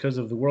rookies because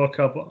of the World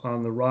Cup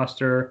on the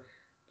roster.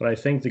 But I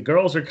think the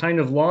girls are kind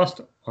of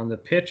lost on the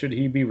pitch. Should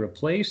he be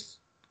replaced,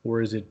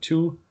 or is it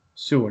too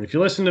soon? If you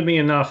listen to me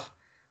enough,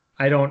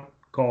 I don't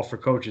call for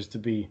coaches to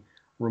be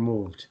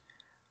removed.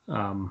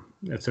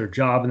 That's their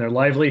job and their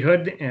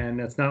livelihood, and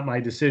that's not my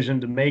decision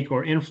to make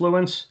or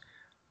influence.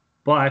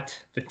 But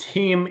the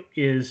team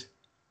is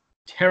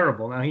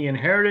terrible. Now, he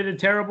inherited a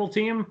terrible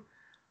team.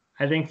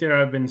 I think there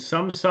have been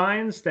some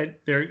signs that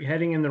they're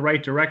heading in the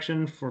right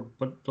direction for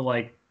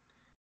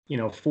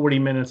 40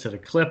 minutes at a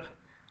clip.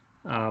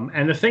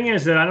 And the thing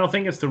is that I don't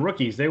think it's the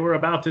rookies. They were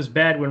about this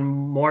bad when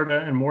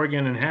Marta and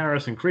Morgan and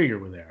Harris and Krieger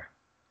were there.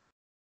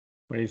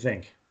 What do you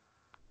think?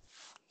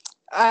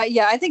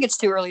 Yeah, I think it's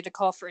too early to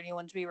call for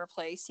anyone to be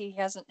replaced. He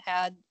hasn't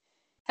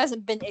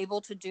been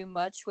able to do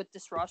much with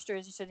this roster.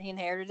 As you said, he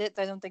inherited it.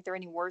 I don't think they're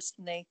any worse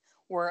than they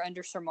were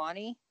under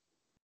Sermani,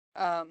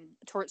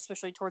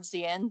 especially towards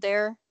the end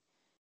there.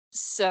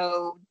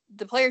 So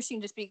the players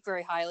seem to speak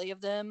very highly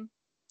of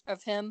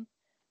him.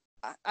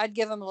 I'd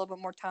give him a little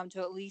bit more time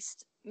to at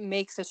least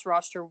make this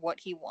roster what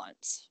he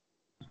wants.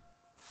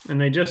 And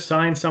they just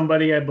signed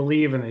somebody, I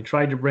believe, and they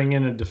tried to bring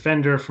in a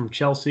defender from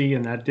Chelsea,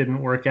 and that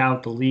didn't work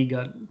out. The league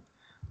got a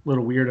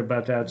little weird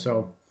about that.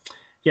 So,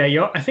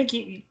 yeah, I think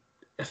you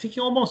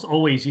almost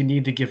always you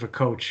need to give a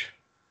coach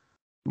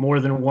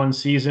more than one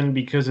season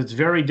because it's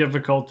very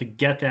difficult to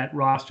get that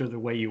roster the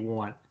way you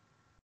want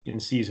in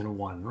season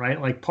one,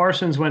 right? Like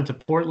Parsons went to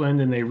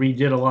Portland and they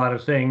redid a lot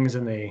of things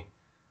and they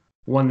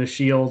won the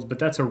Shield, but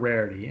that's a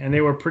rarity. And they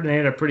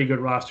had a pretty good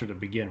roster to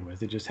begin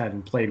with. It just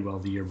hadn't played well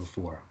the year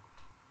before.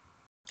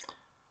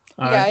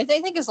 Yeah, I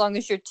think as long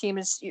as your team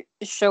is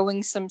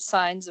showing some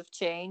signs of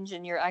change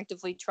and you're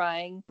actively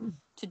trying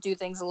to do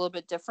things a little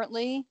bit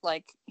differently,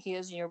 like he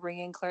is,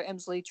 bringing in Claire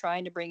Emsley,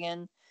 trying to bring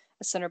in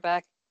a center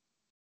back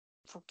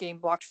for getting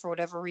blocked for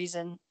whatever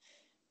reason,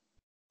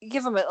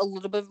 give him a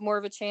little bit more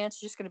of a chance.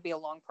 It's just going to be a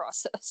long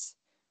process.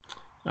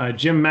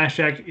 Jim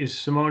Mashak, is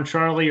Simone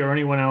Charley or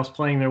anyone else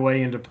playing their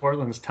way into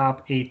Portland's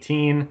top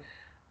 18?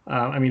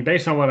 I mean,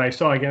 based on what I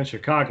saw against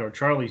Chicago,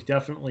 Charlie's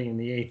definitely in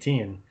the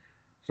 18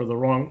 for the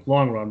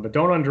long run. But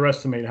don't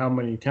underestimate how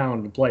many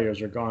talented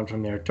players are gone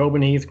from there.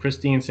 Tobin Heath,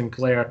 Christine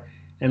Sinclair,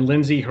 and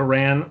Lindsay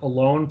Horan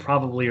alone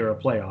probably are a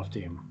playoff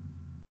team.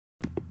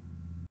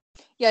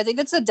 Yeah, I think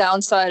that's the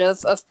downside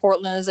of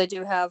Portland is they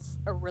do have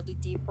a really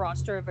deep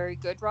roster, a very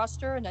good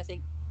roster, and I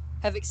think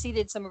have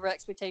exceeded some of our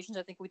expectations.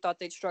 I think we thought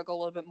they'd struggle a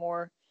little bit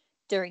more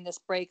during this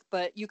break,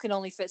 but you can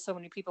only fit so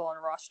many people on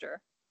a roster.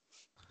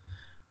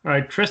 All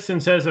right,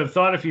 Tristan says, I've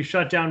thought if you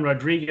shut down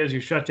Rodriguez,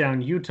 you shut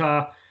down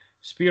Utah.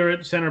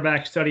 Spirit center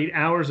back studied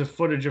hours of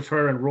footage of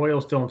her, and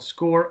Royals don't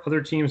score.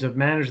 Other teams have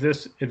managed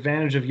this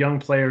advantage of young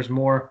players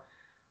more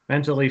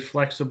mentally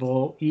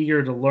flexible,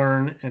 eager to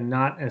learn, and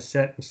not as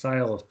set in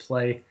style of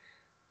play.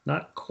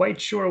 Not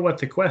quite sure what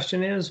the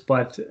question is,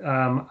 but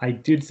I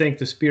did think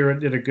the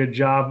Spirit did a good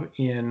job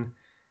in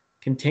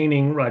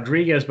containing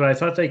Rodriguez, but I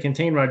thought they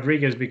contained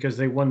Rodriguez because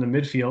they won the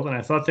midfield, and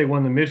I thought they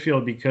won the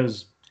midfield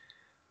because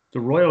the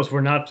Royals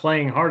were not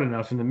playing hard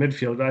enough in the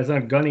midfield. I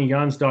thought Gunny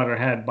Jonsdottir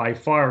had by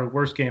far the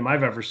worst game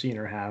I've ever seen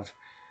her have.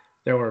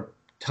 There were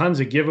tons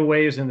of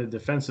giveaways in the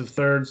defensive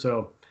third,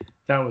 so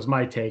that was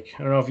my take.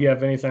 I don't know if you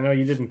have anything. I know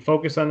you didn't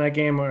focus on that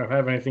game or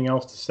have anything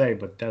else to say,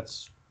 but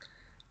that's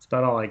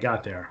about all I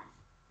got there.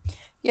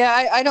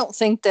 Yeah, I don't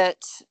think that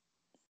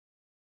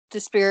the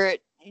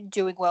Spirit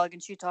doing well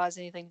against Utah has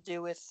anything to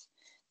do with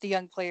the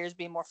young players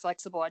being more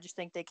flexible. I just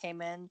think they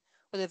came in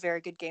with a very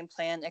good game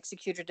plan,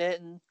 executed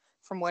it, and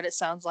from what it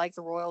sounds like,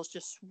 the Royals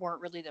just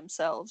weren't really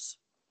themselves.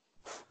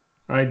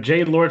 All right,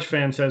 Jay Lorch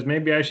fan says,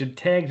 maybe I should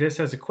tag this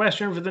as a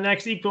question for the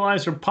next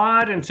Equalizer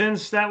pod. And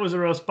since that was a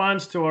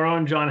response to our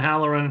own John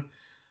Halloran,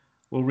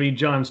 we'll read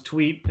John's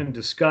tweet and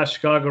discuss.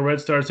 Chicago Red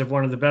Stars have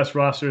one of the best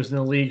rosters in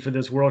the league for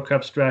this World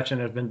Cup stretch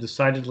and have been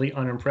decidedly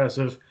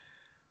unimpressive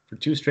for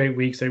 2 straight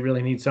weeks. They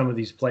really need some of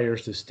these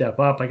players to step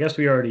up. I guess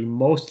we already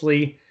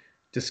mostly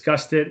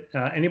discussed it.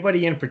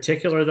 Anybody in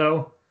particular,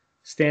 though,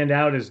 stand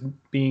out as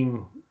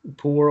being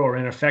poor or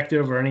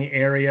ineffective or any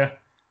area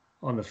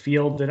on the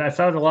field? That I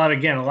thought a lot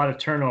of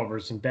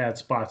turnovers and bad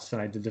spots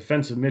tonight. The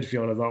defensive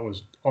midfield I thought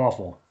was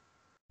awful.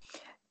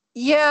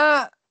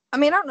 Yeah, I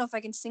mean, I don't know if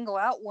I can single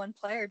out one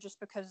player just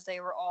because they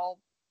were all,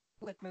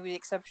 with maybe the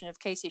exception of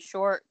Casey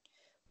Short,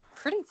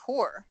 pretty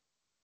poor.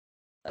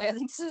 I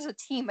think this is a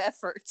team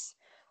effort.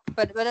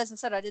 But as I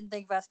said, I didn't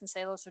think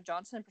Vasconcelos or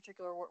Johnson in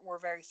particular were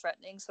very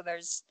threatening. So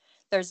there's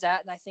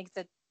that, and I think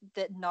that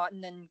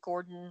Naughton and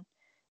Gordon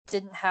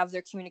didn't have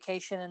their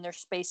communication and their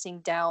spacing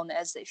down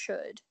as they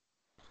should.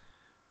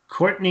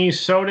 Courtney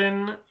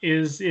Soden,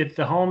 is it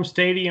the home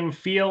stadium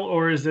feel,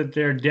 or is it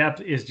their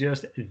depth is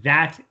just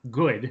that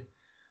good?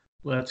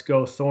 Let's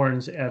go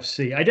Thorns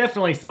FC. I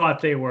definitely thought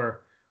they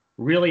were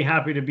really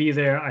happy to be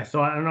there. I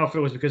don't know if it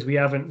was because we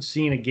haven't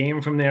seen a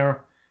game from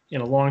there in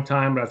a long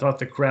time, but I thought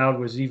the crowd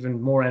was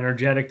even more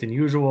energetic than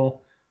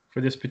usual for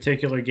this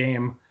particular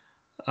game.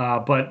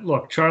 But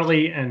look,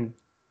 Charlie and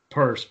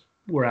Purse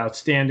were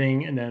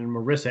outstanding, and then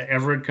Marissa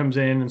Everett comes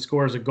in and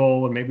scores a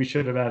goal and maybe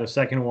should have had a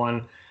second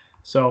one.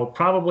 So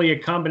probably a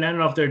combination. I don't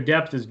know if their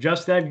depth is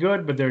just that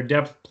good, but their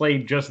depth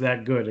played just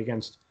that good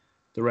against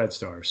the Red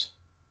Stars.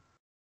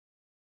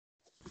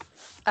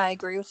 I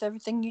agree with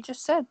everything you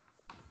just said.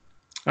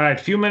 All right,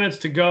 a few minutes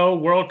to go.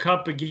 World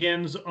Cup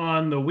begins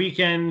on the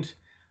weekend.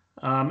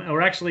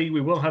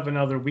 We will have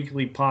another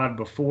weekly pod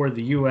before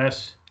the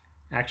U.S.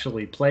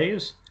 actually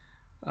plays.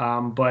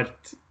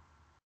 But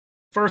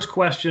first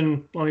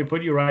question, let me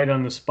put you right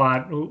on the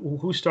spot.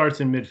 Who starts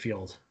in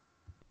midfield?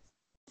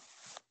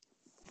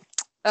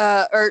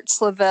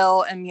 Ertz,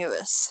 Lavelle, and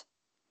Mewis.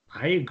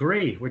 I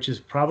agree, which is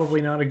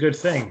probably not a good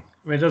thing.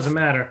 I mean, it doesn't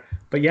matter.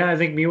 But yeah, I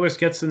think Mewis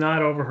gets the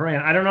nod over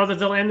Horan. I don't know that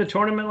they'll end the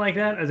tournament like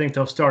that. I think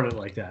they'll start it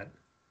like that.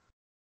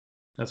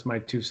 That's my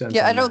 2 cents.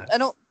 Yeah, I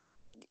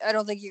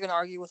don't think you can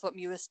argue with what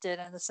Mewis did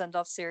in the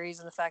send-off series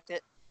and the fact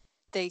that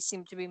they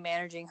seem to be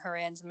managing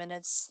Horan's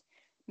minutes.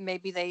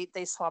 Maybe they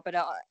swap it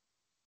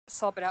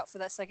out for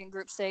that second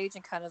group stage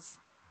and kind of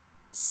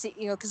see,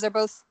 because they're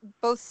both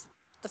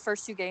the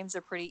first 2 games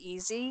are pretty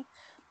easy.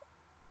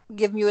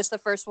 Give Mewis the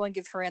first one,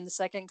 give Horan the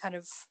second, kind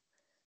of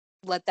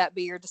let that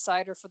be your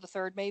decider for the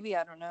third, maybe.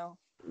 I don't know.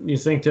 You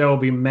think there will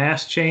be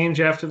mass change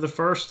after the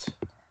first?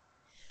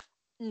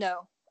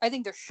 No. I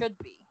think there should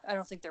be. I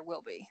don't think there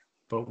will be.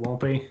 But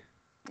won't be?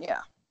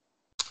 Yeah.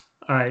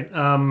 All right.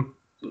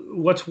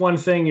 What's one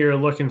thing you're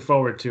looking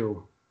forward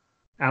to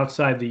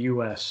outside the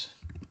U.S.?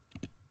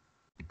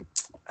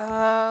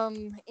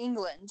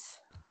 England.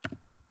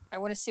 I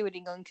want to see what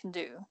England can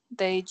do.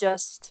 They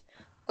just,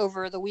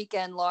 over the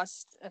weekend,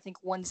 lost, I think,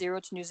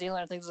 1-0 to New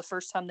Zealand. I think it was the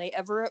first time they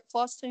ever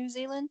lost to New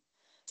Zealand.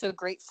 So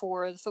great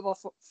for the football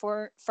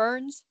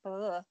Ferns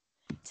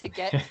to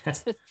get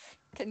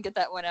couldn't get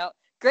that one out.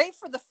 Great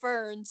for the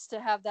Ferns to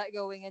have that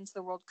going into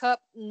the World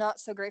Cup. Not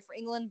so great for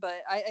England,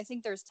 but I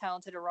think there's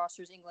talented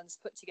rosters England's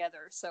put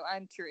together. So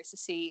I'm curious to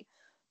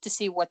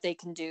see what they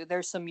can do.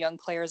 There's some young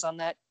players on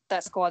that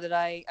squad that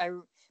I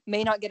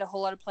may not get a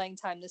whole lot of playing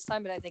time this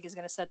time, but I think is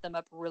going to set them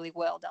up really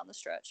well down the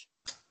stretch.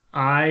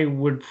 I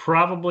would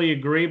probably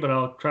agree, but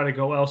I'll try to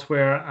go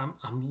elsewhere.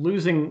 I'm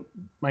losing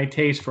my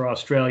taste for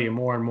Australia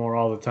more and more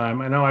all the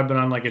time. I know I've been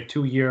on like a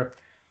 2-year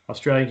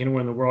Australia can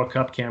win the World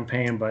Cup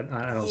campaign, but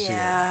I don't see it.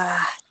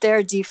 Yeah,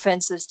 their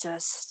defense is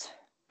just.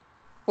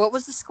 What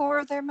was the score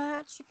of their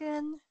match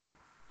again?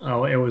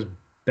 Oh, it was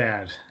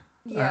bad.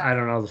 Yeah, I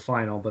don't know the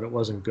final, but it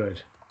wasn't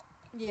good.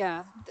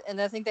 yeah,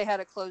 and I think they had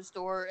a closed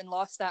door and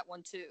lost that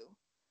one too.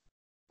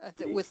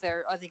 With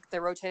their, I think they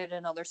rotated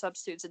in all their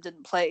substitutes that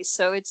didn't play,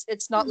 so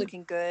it's not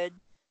looking good.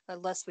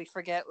 Unless we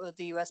forget what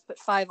the U.S. put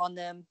 5 on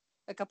them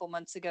a couple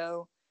months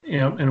ago.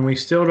 And we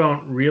still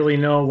don't really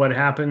know what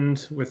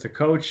happened with the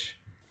coach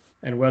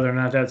and whether or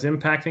not that's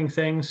impacting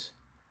things.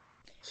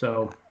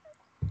 So,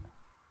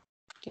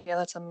 yeah,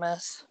 that's a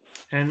mess.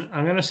 And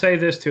I'm going to say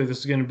this too. This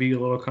is going to be a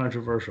little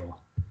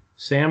controversial.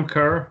 Sam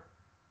Kerr,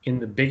 in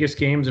the biggest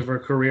games of her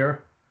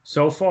career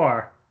so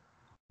far,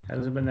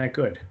 hasn't been that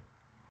good.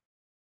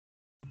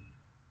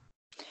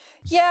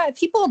 Yeah,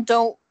 people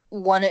don't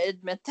want to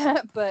admit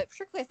that, but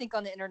particularly I think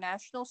on the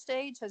international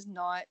stage has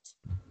not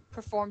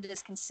performed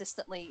as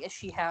consistently as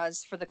she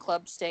has for the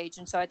club stage.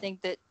 And so I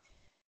think that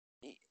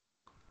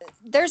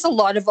there's a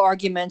lot of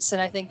arguments,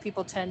 and I think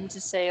people tend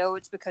to say, oh,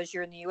 it's because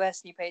you're in the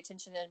US and you pay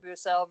attention to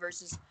NWSL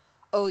versus,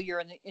 oh,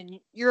 you're in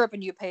Europe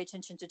and you pay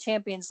attention to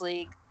Champions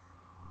League,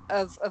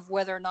 of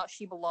whether or not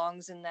she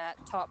belongs in that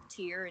top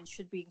tier and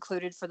should be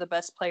included for the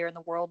best player in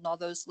the world and all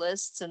those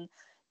lists. And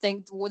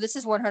think, well, this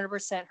is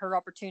 100% her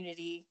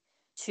opportunity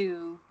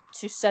to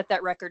set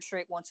that record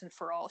straight once and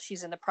for all.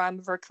 She's in the prime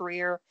of her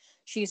career.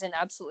 She's in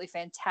absolutely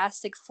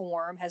fantastic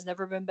form, has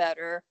never been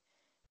better.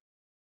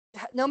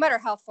 No matter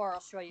how far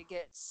Australia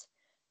gets,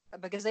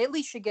 because they at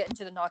least should get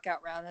into the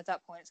knockout round. At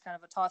that point, it's kind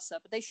of a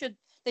toss-up, but they should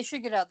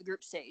get out of the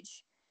group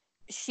stage.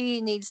 She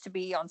needs to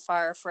be on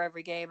fire for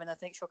every game, and I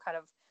think she'll kind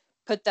of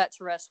put that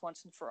to rest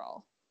once and for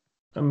all.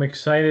 I'm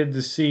excited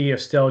to see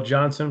Estelle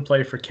Johnson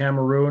play for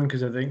Cameroon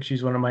because I think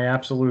she's one of my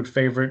absolute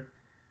favorite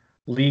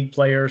league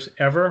players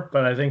ever,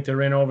 but I think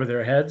they're in over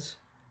their heads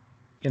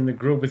in the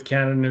group with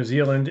Canada, New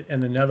Zealand,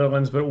 and the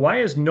Netherlands. But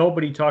why is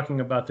nobody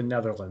talking about the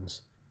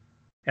Netherlands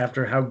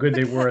after how good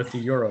they were at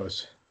the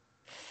Euros?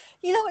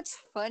 You know, it's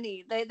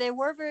funny. They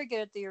were very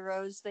good at the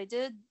Euros. They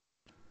did,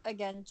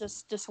 again,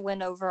 just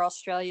win over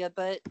Australia,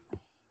 but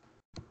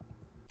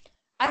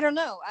I don't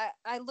know.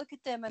 I look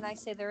at them and I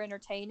say they're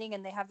entertaining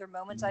and they have their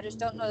moments. I just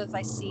don't know if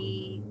I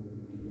see.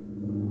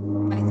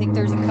 I think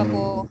there's a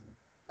couple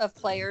of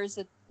players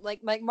that,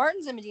 like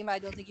Martin Zimedema, I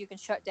don't think you can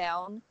shut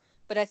down,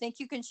 but I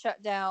think you can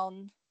shut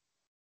down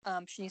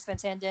Shanice Van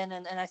Sanden,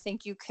 and I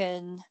think you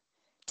can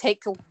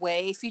take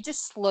away, if you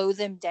just slow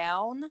them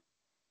down,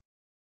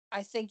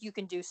 I think you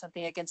can do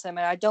something against them.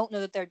 And I don't know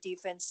that their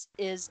defense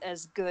is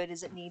as good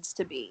as it needs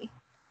to be.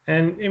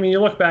 And I mean,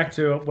 you look back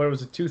to what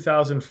was it,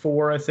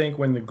 2004, I think,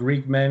 when the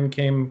Greek men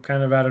came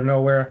kind of out of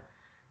nowhere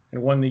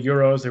and won the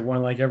Euros. They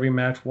won like every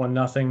match,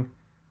 1-0,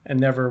 and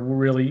never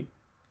really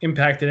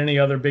impacted any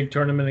other big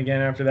tournament again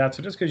after that.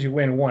 So just because you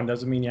win one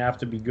doesn't mean you have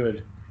to be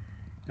good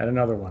at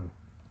another one.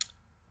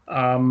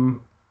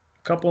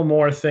 Couple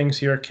more things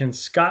here. Can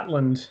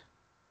Scotland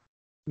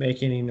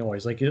make any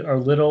noise? Like, are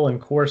Little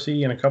and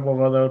Corsi and a couple of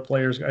other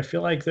players, I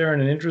feel like they're in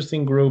an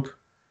interesting group.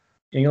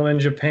 England and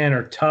Japan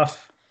are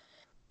tough.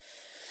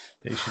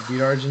 They should beat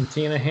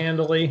Argentina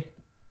handily.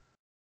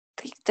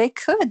 They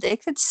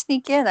could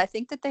sneak in. I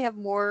think that they have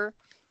more.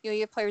 You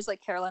have players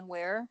like Caroline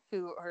Ware,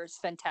 who are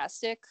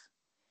fantastic.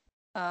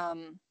 I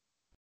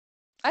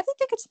think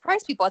they could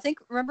surprise people. I think,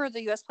 remember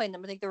the U.S. playing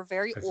them, I think they were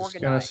very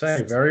organized. I was going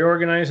to say, very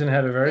organized and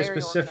had a very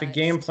specific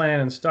game plan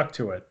and stuck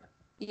to it.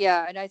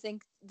 Yeah, and I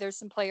think there's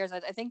some players, I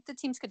think the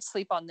teams could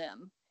sleep on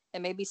them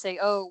and maybe say,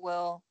 oh,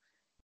 well,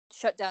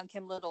 shut down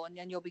Kim Little and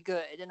then you'll be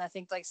good. And I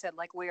think, like I said,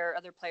 like Ware,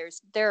 other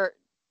players,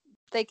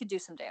 they could do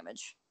some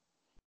damage.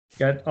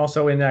 Got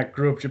also in that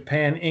group,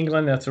 Japan,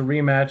 England. That's a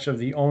rematch of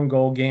the own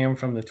goal game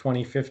from the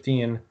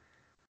 2015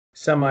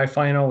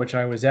 semifinal, which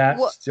I was at.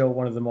 Still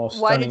one of the most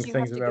stunning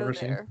things I've ever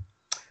seen.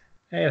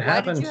 Hey, it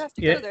happened. Why did you have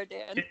to go there,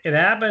 Dan? It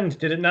happened.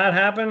 Did it not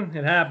happen?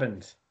 It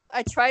happened.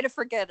 I try to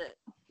forget it.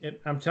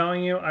 I'm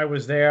telling you, I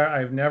was there.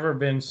 I've never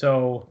been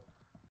so,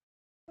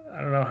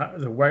 I don't know how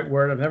the right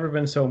word, I've never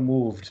been so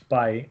moved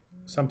by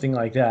something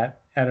like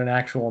that at an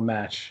actual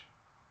match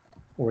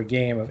or a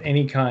game of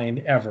any kind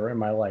ever in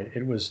my life.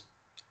 It was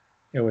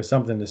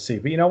something to see.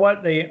 But you know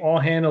what? They all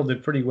handled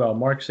it pretty well.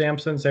 Mark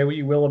Sampson, say what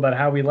you will about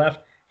how he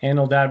left,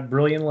 handled that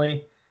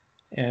brilliantly.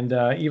 And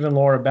even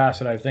Laura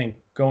Bassett, I think,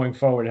 going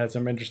forward, had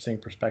some interesting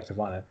perspective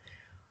on it.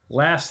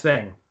 Last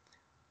thing.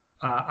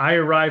 I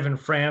arrive in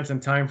France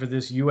in time for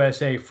this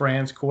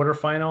USA-France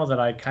quarterfinal that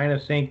I kind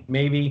of think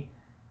maybe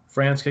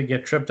France could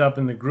get tripped up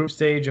in the group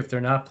stage if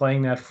they're not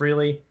playing that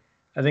freely.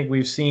 I think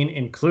we've seen,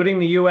 including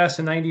the U.S.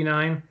 in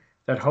 '99,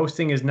 that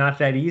hosting is not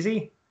that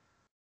easy.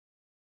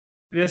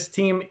 This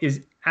team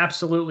is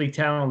absolutely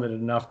talented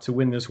enough to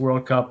win this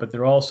World Cup, but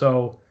they're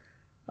also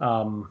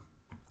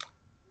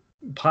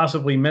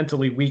possibly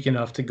mentally weak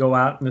enough to go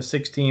out in the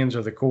 16s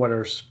or the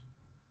quarters.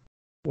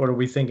 What are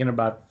we thinking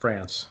about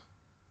France?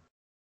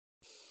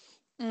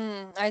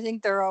 I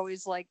think they're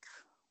always like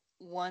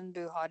one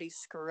Buhati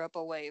screw up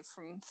away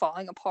from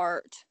falling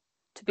apart,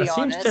 to be honest.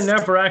 That seems to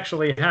never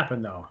actually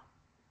happen, though.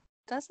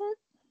 Does it?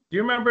 Do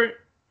you remember,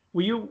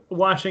 were you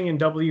watching in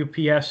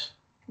WPS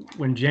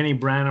when Jenny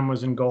Branham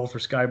was in goal for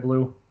Sky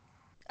Blue?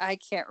 I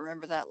can't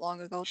remember that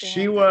long ago.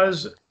 She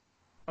was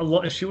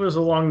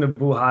along the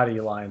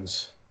Buhati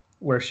lines,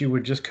 where she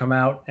would just come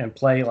out and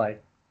play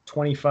like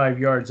 25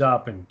 yards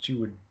up, and she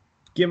would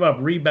give up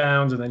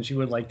rebounds, and then she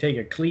would like take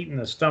a cleat in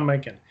the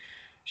stomach, and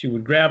she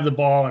would grab the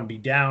ball and be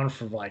down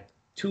for like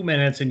 2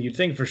 minutes, and you'd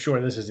think for sure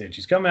this is it.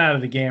 She's coming out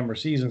of the game, her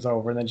season's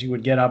over, and then she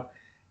would get up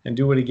and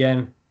do it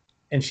again.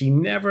 And she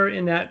never,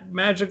 in that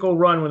magical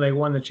run when they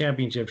won the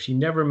championship, she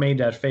never made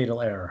that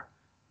fatal error.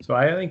 So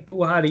I think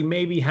Buhati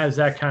maybe has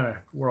that kind of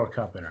World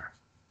Cup in her.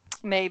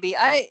 Maybe.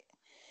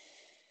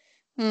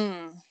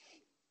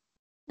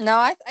 No,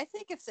 I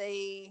think if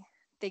they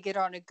get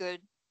on a good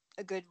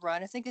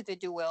run, I think if they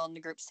do well in the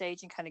group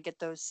stage and kind of get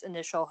those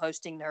initial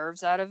hosting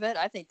nerves out of it,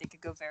 I think they could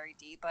go very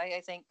deep.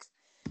 I think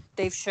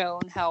they've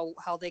shown how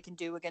they can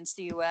do against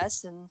the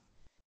U.S. And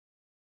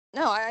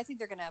no, I think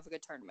they're going to have a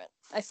good tournament.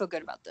 I feel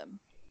good about them.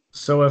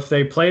 So if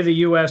they play the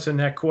U.S. in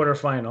that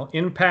quarterfinal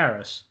in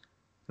Paris,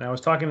 and I was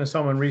talking to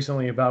someone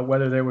recently about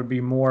whether there would be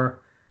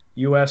more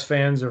U.S.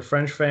 fans or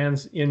French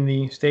fans in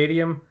the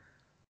stadium,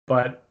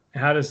 but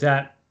how does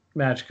that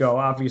match go?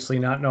 Obviously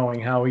not knowing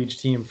how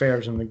each team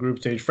fares in the group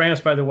stage.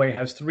 France, by the way,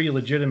 has 3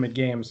 legitimate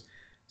games: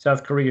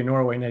 South Korea,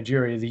 Norway,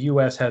 Nigeria. The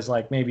U.S. has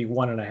like maybe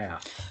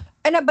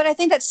 1.5. But I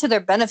think that's to their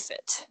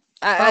benefit.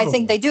 I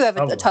think they do have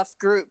a tough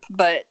group,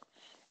 but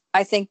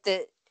I think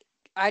that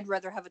I'd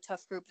rather have a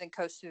tough group than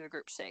coast through the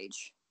group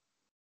stage.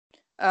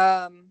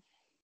 Gosh,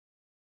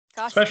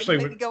 especially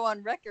maybe go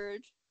on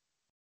record.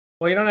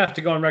 Well, you don't have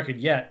to go on record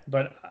yet,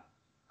 but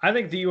I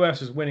think the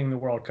U.S. is winning the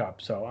World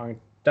Cup. So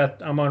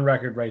I'm on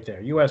record right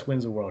there. U.S.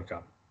 wins the World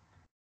Cup.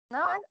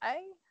 No,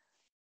 I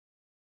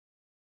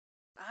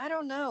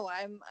don't know.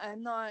 I'm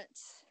not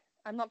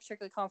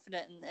particularly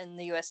confident in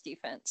the U.S.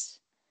 defense.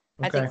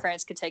 Okay. I think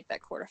France could take that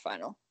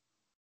quarterfinal.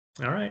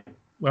 All right.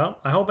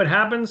 Well, I hope it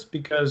happens,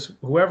 because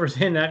whoever's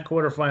in that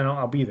quarterfinal,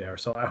 I'll be there.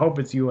 So I hope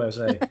it's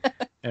USA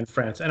and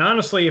France. And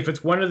honestly, if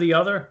it's one or the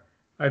other,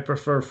 I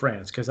prefer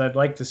France, because I'd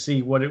like to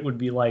see what it would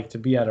be like to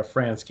be at a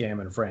France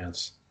game in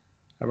France.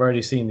 I've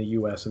already seen the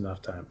U.S.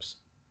 enough times.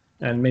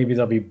 And maybe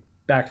they'll be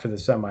back for the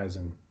semis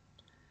and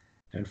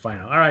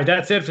final. All right,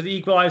 that's it for the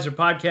Equalizer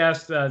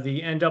podcast.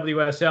 The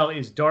NWSL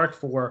is dark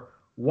for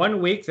 1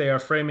 week. They are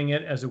framing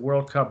it as a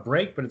World Cup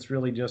break, but it's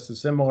really just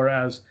as similar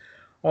as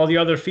all the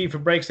other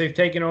FIFA breaks they've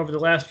taken over the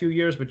last few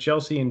years. But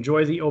Chelsea,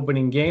 enjoy the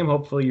opening game.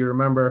 Hopefully you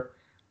remember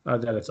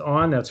that it's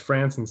on. That's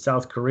France and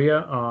South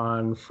Korea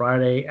on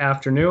Friday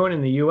afternoon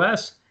in the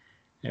U.S.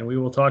 And we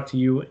will talk to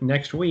you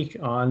next week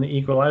on the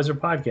Equalizer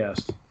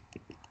podcast.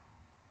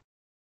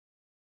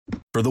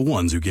 For the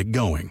ones who get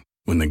going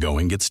when the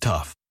going gets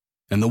tough,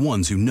 and the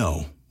ones who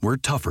know we're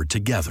tougher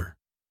together.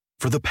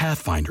 For the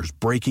Pathfinders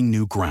breaking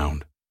new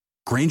ground,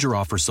 Grainger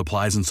offers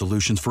supplies and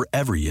solutions for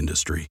every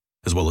industry,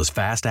 as well as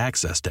fast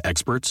access to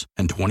experts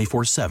and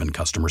 24/7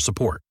 customer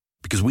support.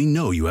 Because we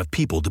know you have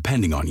people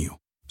depending on you,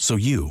 so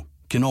you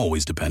can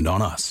always depend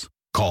on us.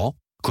 Call,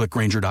 click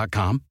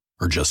Grainger.com,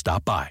 or just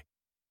stop by.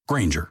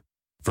 Grainger,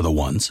 for the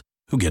ones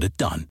who get it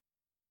done.